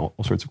herself and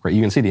all sorts of crazy.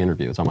 You can see the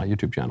interview. It's on my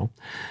YouTube channel.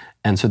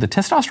 And so the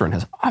testosterone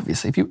has,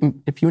 obviously,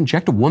 if you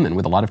inject a woman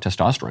with a lot of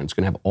testosterone, it's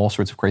going to have all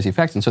sorts of crazy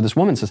effects. And so this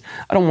woman says,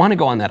 I don't want to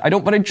go on that.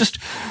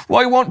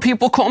 Why won't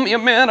people call me a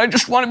man? I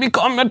just want to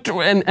become a...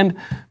 And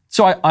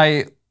so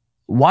I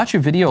watch a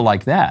video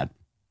like that.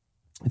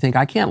 I think,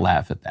 I can't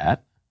laugh at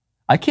that.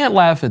 I can't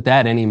laugh at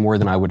that any more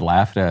than I would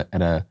laugh at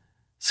a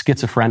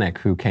schizophrenic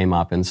who came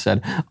up and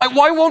said,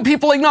 why won't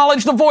people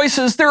acknowledge the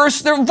voices? Their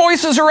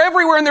voices are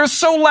everywhere and they're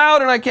so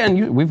loud and I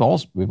can't. We've all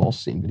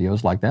seen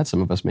videos like that.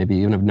 Some of us maybe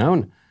even have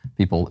known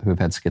people who have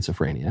had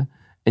schizophrenia.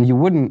 And you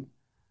wouldn't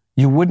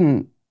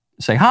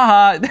say,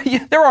 ha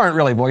ha, there aren't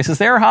really voices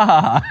there, ha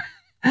ha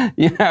ha.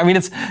 You know, I mean,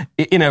 it's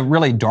in a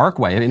really dark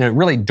way, in a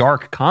really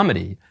dark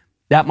comedy,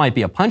 that might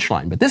be a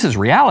punchline, but this is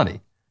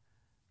reality.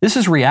 This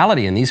is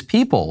reality, and these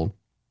people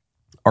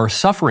are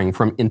suffering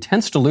from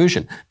intense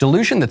delusion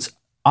that's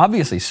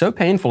obviously so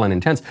painful and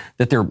intense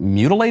that they're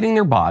mutilating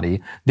their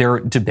body. They're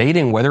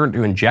debating whether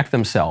to inject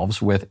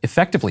themselves with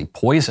effectively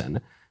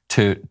poison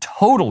to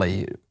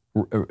totally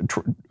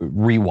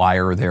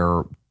rewire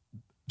their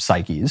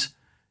psyches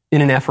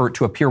in an effort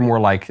to appear more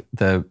like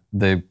the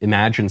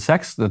imagined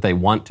sex that they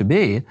want to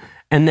be.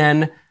 And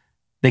then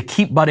they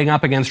keep butting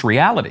up against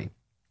reality.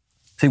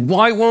 Say,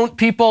 why won't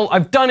people,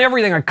 I've done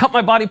everything. I cut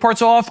my body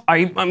parts off.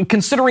 I'm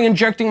considering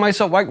injecting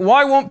myself.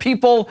 Why won't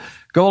people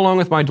go along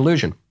with my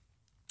delusion?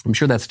 I'm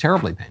sure that's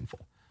terribly painful.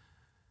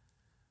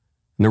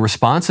 And the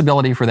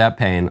responsibility for that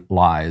pain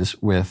lies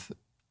with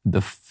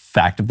the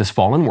fact of this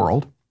fallen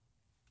world.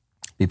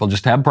 People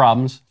just have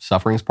problems.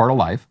 Suffering is part of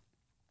life.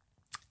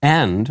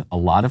 And a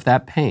lot of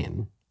that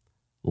pain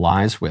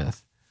lies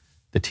with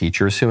the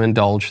teachers who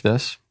indulge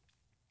this,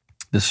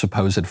 the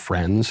supposed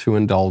friends who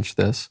indulge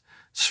this,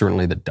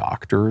 certainly the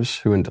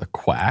doctors the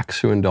quacks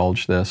who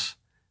indulge this.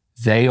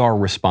 They are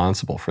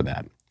responsible for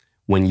that.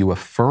 When you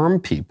affirm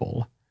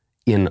people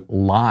in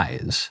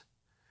lies,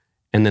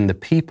 and then the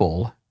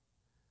people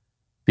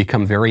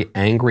become very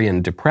angry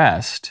and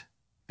depressed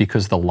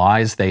because the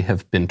lies they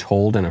have been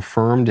told and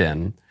affirmed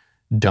in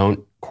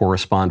don't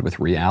correspond with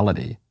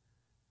reality,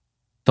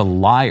 the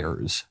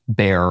liars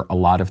bear a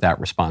lot of that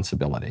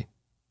responsibility.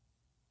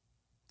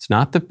 It's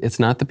not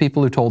the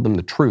people who told them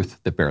the truth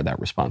that bear that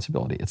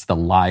responsibility. It's the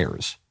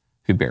liars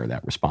who bear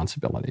that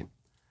responsibility.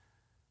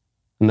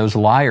 And those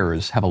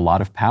liars have a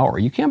lot of power.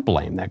 You can't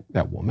blame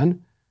that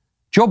woman.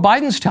 Joe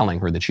Biden's telling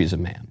her that she's a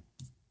man.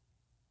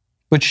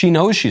 But she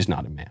knows she's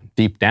not a man,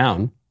 deep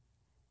down,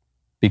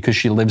 because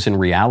she lives in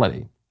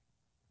reality.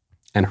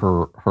 And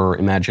her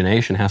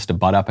imagination has to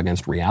butt up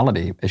against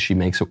reality as she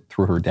makes it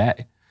through her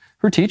day.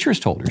 Her teachers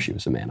told her she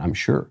was a man, I'm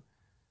sure.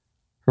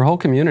 Her whole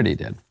community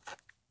did.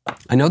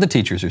 I know the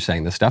teachers are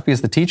saying this stuff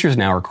because the teachers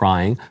now are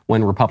crying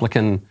when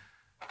Republican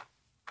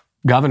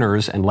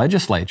governors and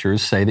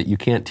legislatures say that you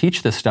can't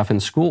teach this stuff in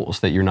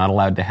schools, that you're not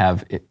allowed to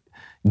have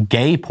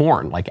gay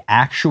porn, like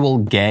actual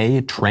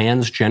gay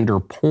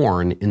transgender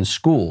porn in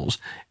schools.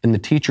 And the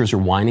teachers are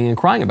whining and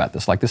crying about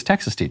this, like this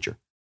Texas teacher.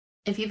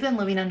 If you've been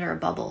living under a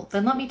bubble,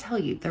 then let me tell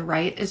you, the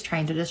right is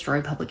trying to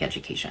destroy public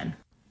education.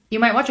 You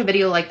might watch a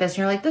video like this and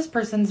you're like, this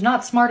person's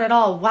not smart at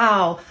all.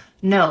 Wow.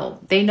 No,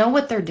 they know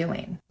what they're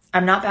doing.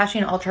 I'm not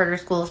bashing all charter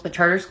schools, but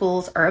charter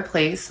schools are a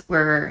place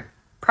where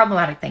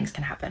problematic things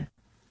can happen.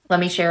 Let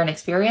me share an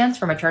experience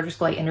from a charter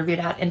school I interviewed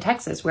at in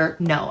Texas where,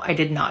 no, I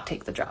did not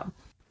take the job.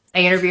 I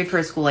interviewed for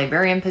a school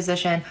librarian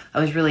position. I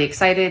was really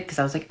excited because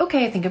I was like,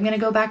 okay, I think I'm going to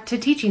go back to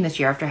teaching this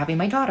year after having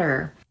my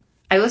daughter.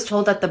 I was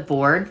told that the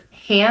board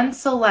hand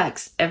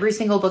selects every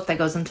single book that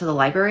goes into the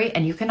library,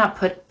 and you cannot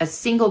put a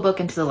single book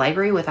into the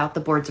library without the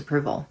board's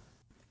approval.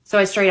 So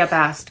I straight up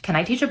asked, can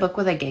I teach a book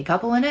with a gay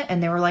couple in it?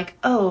 And they were like,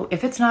 oh,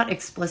 if it's not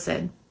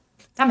explicit,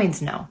 that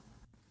means no.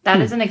 That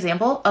is an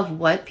example of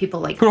what people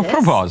like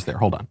this. Pause there,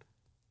 hold on.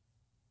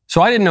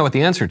 So I didn't know what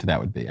the answer to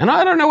that would be. And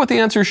I don't know what the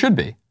answer should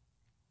be.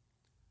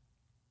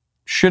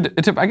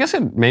 I guess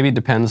it maybe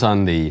depends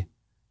on the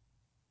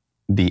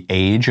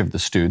age of the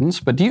students,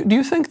 but do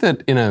you think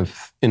that in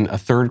a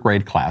third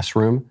grade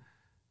classroom,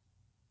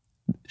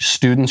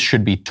 students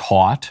should be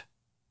taught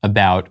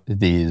about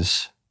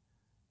these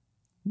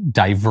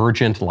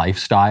divergent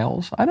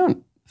lifestyles? I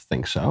don't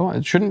think so.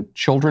 Shouldn't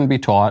children be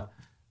taught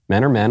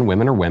men are men,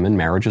 women are women,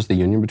 marriage is the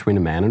union between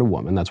a man and a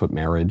woman? That's what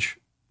marriage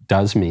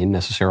does mean,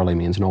 necessarily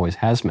means, and always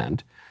has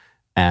meant.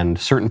 And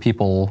certain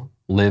people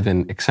live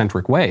in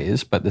eccentric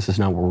ways, but this is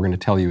not what we're going to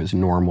tell you is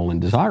normal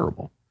and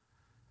desirable.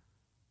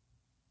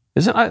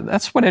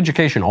 That's what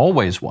education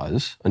always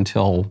was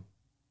until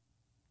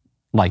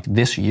like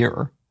this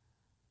year.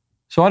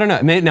 So I don't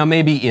know. Now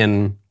maybe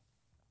in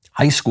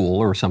high school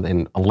or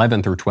something,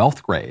 11th or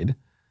 12th grade,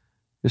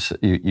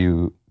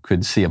 you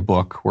could see a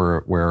book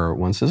where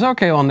one says,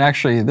 okay, well, and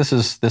actually this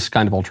is this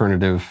kind of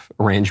alternative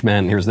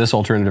arrangement. Here's this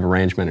alternative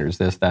arrangement. Here's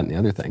this, that, and the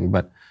other thing.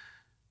 But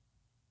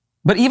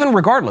even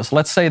regardless,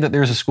 let's say that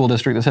there's a school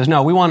district that says,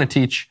 no, we want to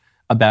teach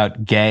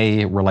about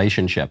gay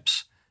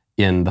relationships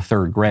in the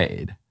third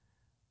grade.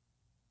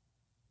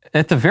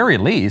 At the very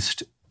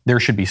least, there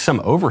should be some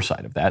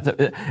oversight of that.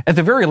 At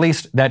the very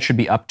least, that should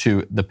be up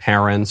to the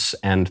parents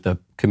and the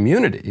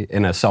community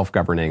in a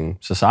self-governing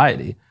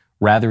society,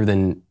 rather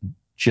than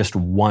just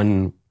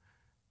one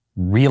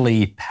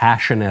really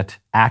passionate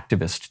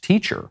activist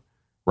teacher,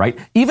 right?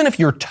 Even if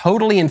you're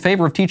totally in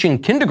favor of teaching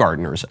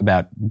kindergartners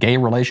about gay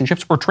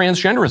relationships or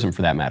transgenderism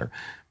for that matter,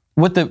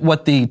 what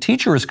the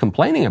teacher is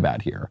complaining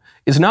about here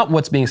is not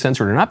what's being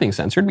censored or not being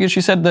censored, because she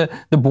said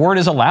the board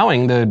is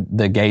allowing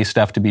the gay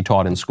stuff to be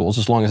taught in schools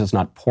as long as it's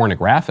not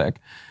pornographic.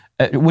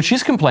 What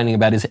she's complaining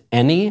about is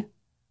any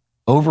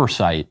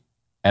oversight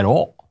at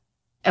all.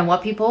 And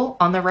what people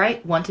on the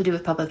right want to do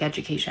with public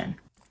education.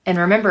 And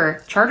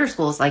remember, charter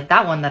schools like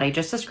that one that I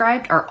just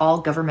described are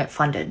all government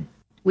funded.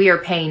 We are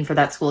paying for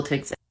that school to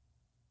exist.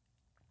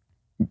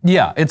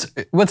 Yeah,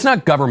 it's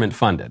not government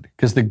funded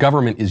because the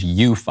government is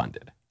you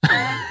funded.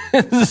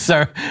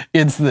 So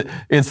it's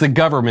the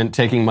government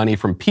taking money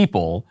from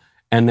people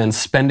and then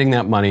spending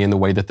that money in the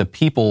way that the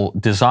people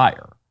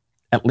desire,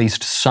 at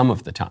least some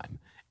of the time.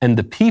 And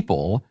the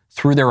people,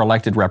 through their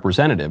elected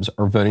representatives,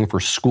 are voting for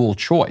school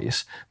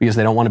choice because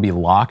they don't want to be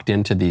locked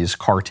into these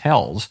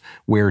cartels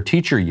where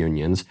teacher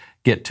unions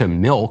get to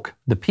milk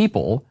the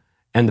people,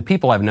 and the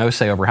people have no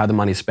say over how the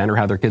money's spent or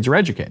how their kids are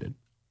educated.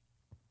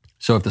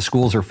 So if the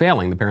schools are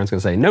failing, the parents are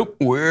going to say, nope,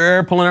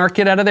 we're pulling our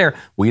kid out of there.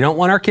 We don't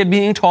want our kid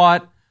being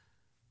taught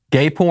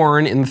gay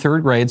porn in the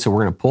third grade, so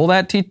we're going to pull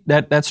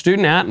that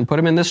student out and put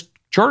him in this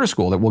charter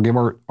school that will give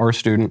our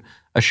student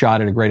a shot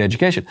at a great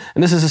education.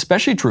 And this is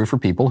especially true for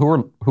people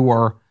who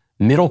are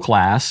middle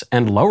class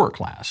and lower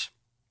class,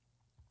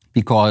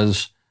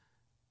 because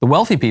the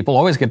wealthy people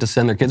always get to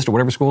send their kids to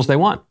whatever schools they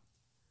want.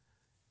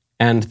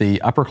 And the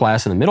upper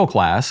class and the middle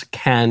class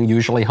can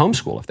usually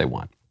homeschool if they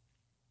want.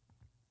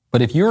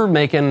 But if you're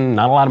making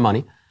not a lot of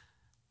money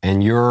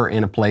and you're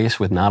in a place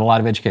with not a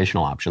lot of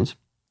educational options,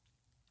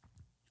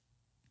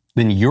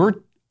 then your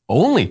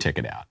only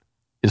ticket out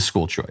is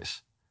school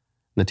choice.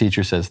 And the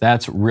teacher says,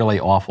 that's really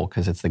awful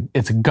because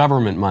it's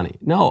government money.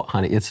 No,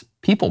 honey, it's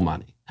people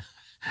money.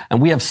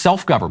 And we have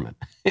self-government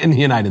in the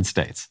United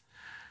States.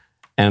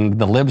 And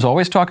the libs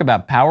always talk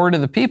about power to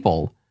the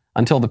people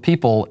until the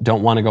people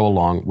don't want to go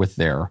along with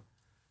their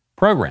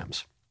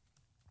programs.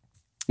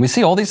 We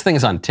see all these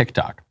things on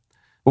TikTok.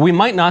 But we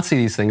might not see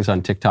these things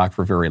on TikTok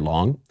for very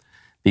long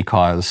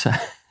because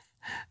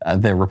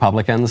the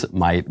Republicans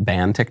might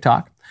ban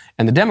TikTok.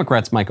 And the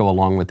Democrats might go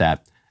along with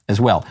that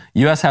as well.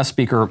 U.S. House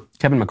Speaker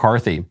Kevin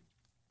McCarthy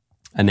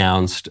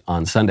announced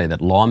on Sunday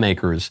that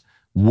lawmakers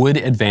would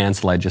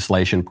advance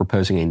legislation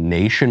proposing a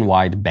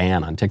nationwide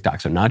ban on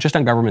TikTok. So not just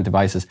on government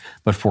devices,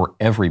 but for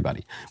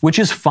everybody, which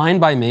is fine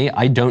by me.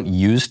 I don't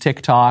use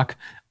TikTok.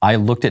 I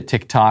looked at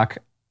TikTok.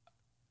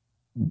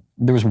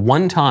 There was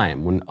one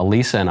time when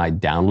Elisa and I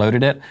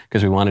downloaded it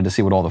because we wanted to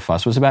see what all the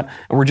fuss was about.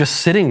 And we're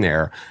just sitting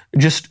there.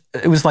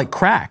 It was like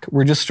crack.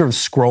 We're just sort of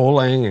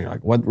scrolling. And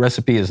like, what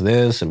recipe is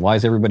this? And why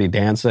is everybody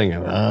dancing?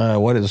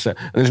 And what is it?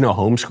 And there's no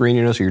home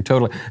screen, so you're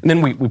totally... And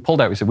then we pulled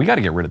out, we said, we got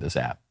to get rid of this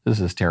app. This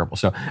is terrible.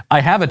 So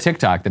I have a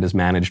TikTok that is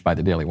managed by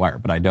the Daily Wire,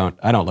 but I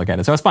don't look at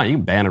it. So it's fine. You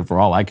can ban it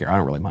for all I care. I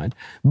don't really mind.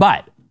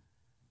 But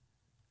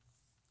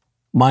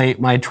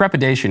my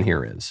trepidation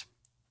here is,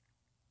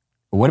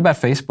 what about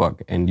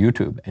Facebook and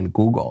YouTube and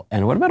Google?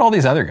 And what about all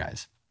these other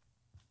guys?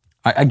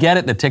 I get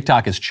it that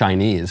TikTok is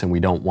Chinese and we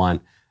don't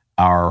want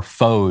our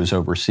foes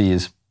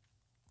overseas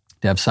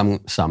to have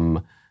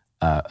some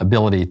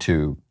ability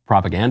to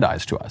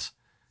propagandize to us.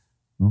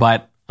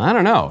 But I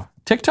don't know.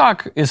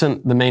 TikTok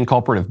isn't the main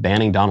culprit of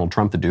banning Donald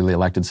Trump, the duly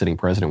elected sitting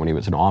president, when he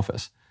was in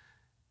office.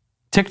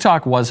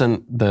 TikTok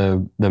wasn't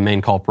the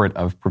main culprit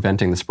of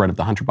preventing the spread of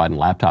the Hunter Biden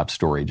laptop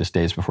story just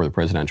days before the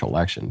presidential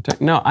election.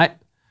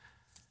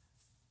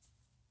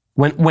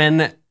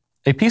 When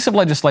a piece of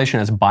legislation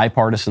has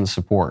bipartisan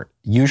support,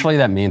 usually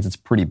that means it's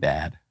pretty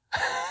bad.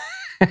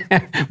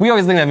 We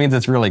always think that means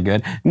it's really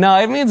good. No,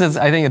 it means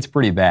I think it's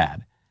pretty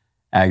bad,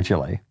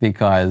 actually,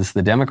 because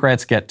the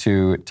Democrats get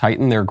to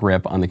tighten their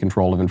grip on the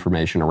control of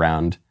information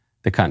around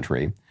the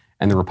country,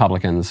 and the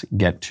Republicans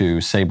get to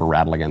saber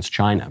rattle against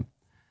China.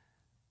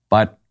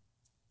 But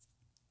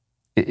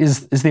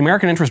is the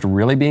American interest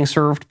really being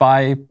served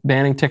by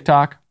banning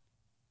TikTok?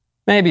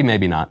 Maybe,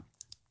 maybe not.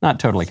 Not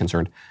totally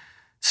concerned.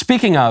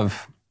 Speaking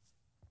of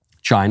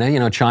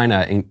China,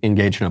 China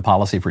engaged in a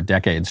policy for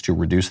decades to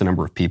reduce the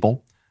number of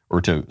people,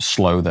 or to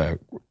slow the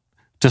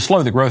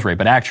growth rate,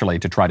 but actually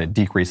to try to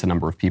decrease the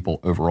number of people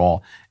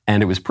overall.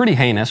 And it was pretty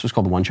heinous. It was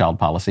called the one-child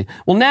policy.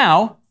 Well,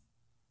 now,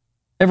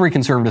 every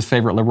conservative's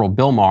favorite liberal,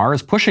 Bill Maher,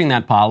 is pushing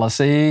that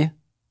policy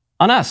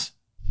on us.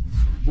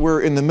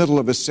 We're in the middle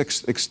of a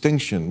sixth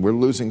extinction. We're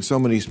losing so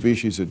many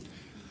species.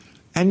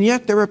 And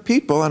yet there are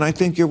people, and I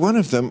think you're one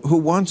of them, who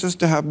wants us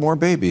to have more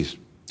babies.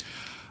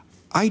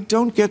 I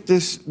don't get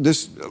this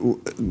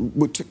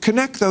to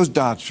connect those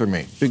dots for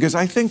me, because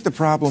I think the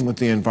problem with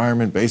the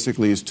environment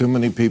basically is too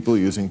many people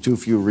using too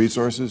few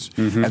resources,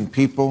 and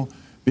people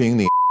being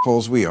the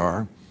assholes we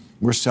are.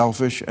 We're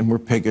selfish and we're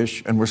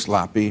piggish and we're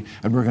sloppy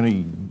and we're going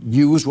to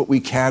use what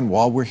we can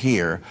while we're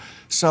here.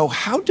 So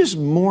how does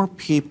more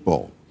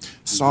people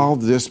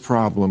solve this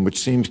problem, which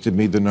seems to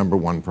be the number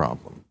one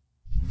problem?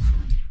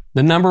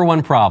 The number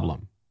one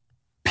problem,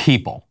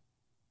 people.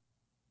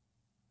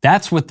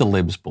 That's what the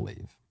libs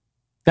believe.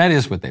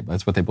 That's what they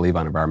believe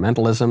on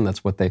environmentalism.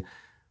 That's what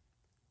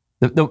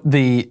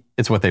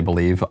it's what they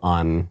believe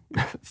on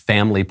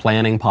family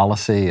planning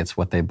policy. It's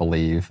what they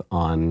believe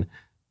on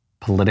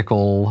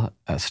political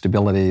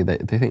stability. They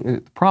think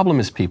the problem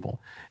is people.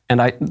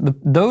 And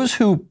those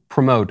who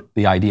promote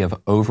the idea of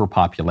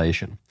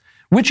overpopulation,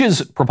 which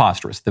is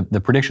preposterous.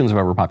 The predictions of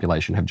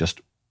overpopulation have just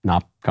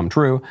not come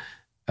true.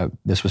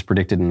 This was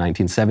predicted in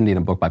 1970 in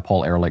a book by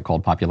Paul Ehrlich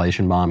called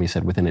Population Bomb. He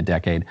said within a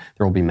decade,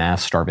 there will be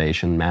mass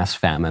starvation, mass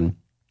famine,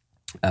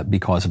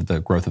 because of the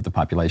growth of the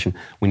population.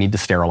 We need to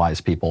sterilize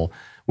people.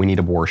 We need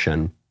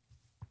abortion.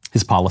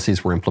 His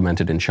policies were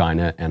implemented in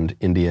China and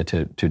India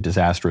to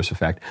disastrous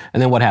effect.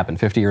 And then what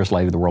happened? 50 years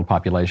later, the world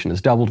population has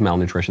doubled.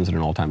 Malnutrition is at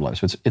an all-time low.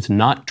 So it's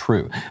not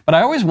true. But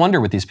I always wonder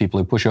with these people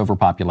who push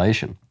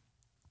overpopulation.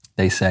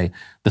 They say,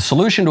 the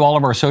solution to all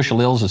of our social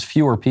ills is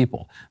fewer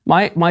people.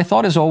 My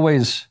thought is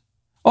always,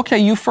 okay,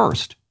 you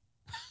first.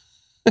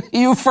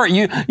 You first.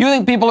 You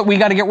think we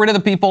got to get rid of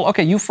the people?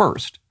 Okay, you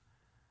first.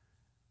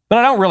 But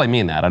I don't really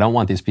mean that. I don't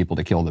want these people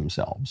to kill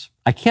themselves.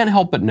 I can't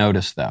help but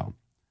notice, though,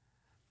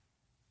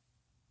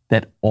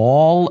 that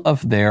all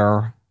of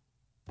their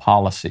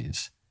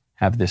policies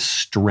have this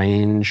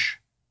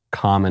strange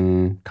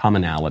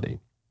commonality.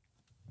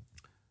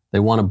 They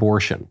want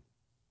abortion,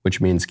 which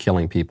means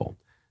killing people.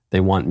 They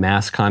want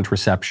mass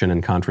contraception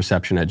and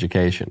contraception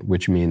education,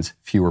 which means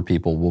fewer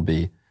people will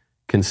be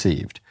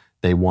conceived.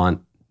 They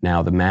want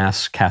now the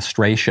mass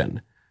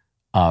castration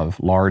of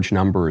large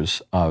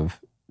numbers of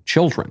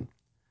children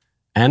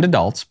and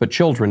adults, but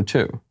children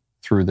too,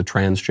 through the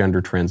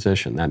transgender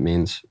transition. That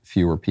means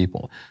fewer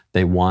people.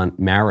 They want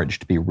marriage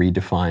to be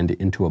redefined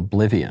into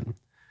oblivion,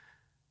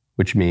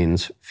 which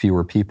means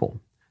fewer people.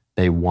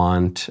 They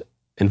want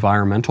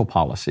environmental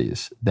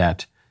policies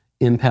that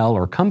impel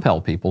or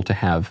compel people to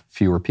have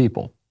fewer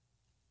people.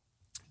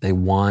 They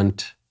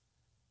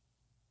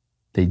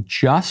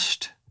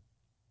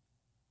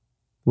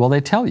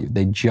tell you,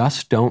 they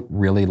just don't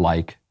really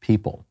like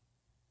people.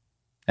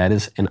 That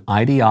is an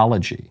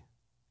ideology.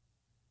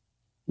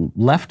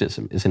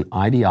 Leftism is an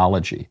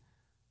ideology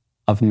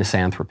of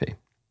misanthropy.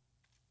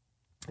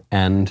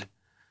 And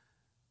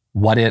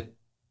what it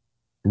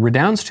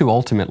redounds to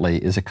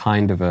ultimately is a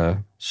kind of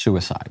a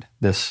suicide.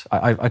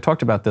 I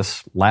talked about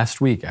this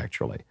last week,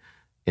 actually,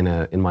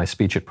 in my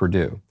speech at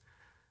Purdue.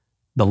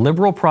 The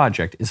liberal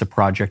project is a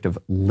project of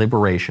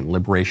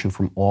liberation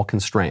from all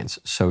constraints,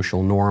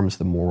 social norms,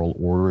 the moral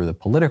order, the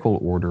political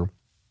order,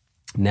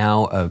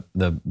 now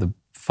the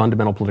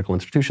fundamental political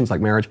institutions like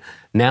marriage,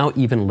 now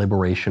even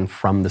liberation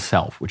from the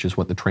self, which is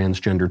what the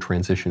transgender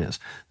transition is.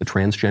 The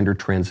transgender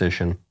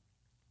transition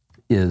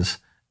is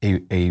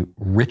a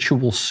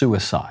ritual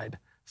suicide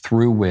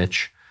through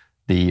which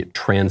the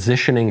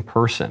transitioning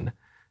person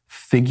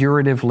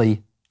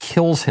figuratively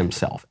kills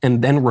himself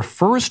and then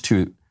refers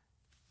to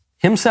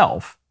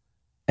himself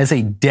as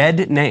a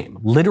dead name,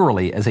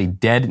 literally as a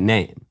dead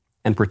name,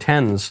 and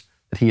pretends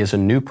that he is a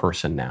new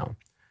person now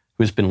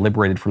who has been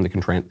liberated from the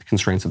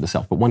constraints of the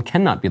self. But one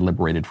cannot be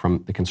liberated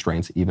from the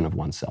constraints even of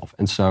oneself.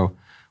 And so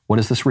what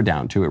does this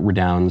redound to? It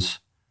redounds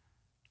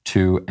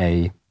to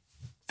a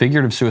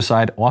figurative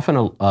suicide, often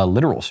a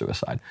literal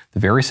suicide. The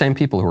very same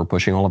people who are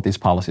pushing all of these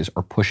policies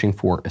are pushing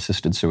for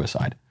assisted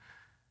suicide.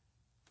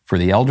 For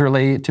the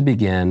elderly to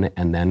begin,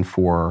 and then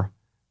for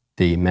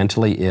the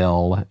mentally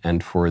ill,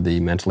 and for the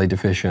mentally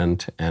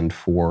deficient, and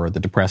for the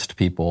depressed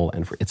people,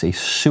 and it's a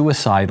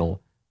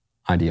suicidal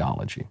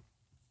ideology.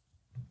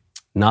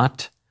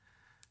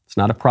 It's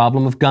not a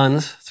problem of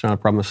guns, it's not a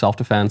problem of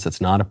self-defense, it's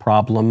not a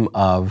problem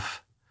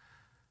of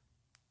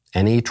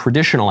any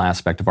traditional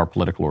aspect of our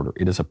political order.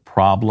 It is a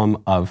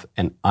problem of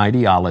an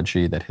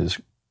ideology that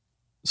has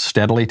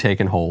steadily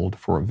taken hold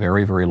for a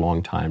very, very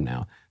long time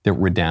now, that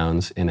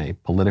redounds in a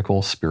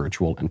political,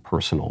 spiritual, and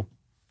personal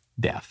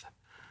death.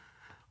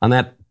 On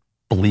that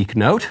bleak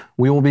note,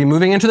 we will be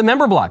moving into the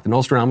member block, the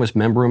Nostradamus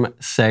Membrum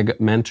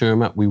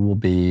Segmentum. We will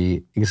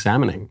be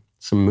examining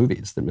some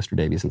movies that Mr.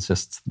 Davies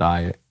insists that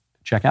I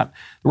check out.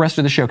 The rest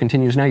of the show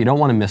continues now. You don't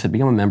want to miss it.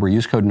 Become a member.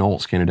 Use code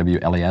Knowles,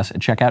 K-N-O-W-L-E-S, at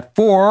checkout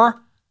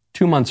for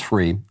 2 months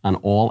free on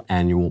all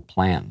annual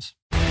plans.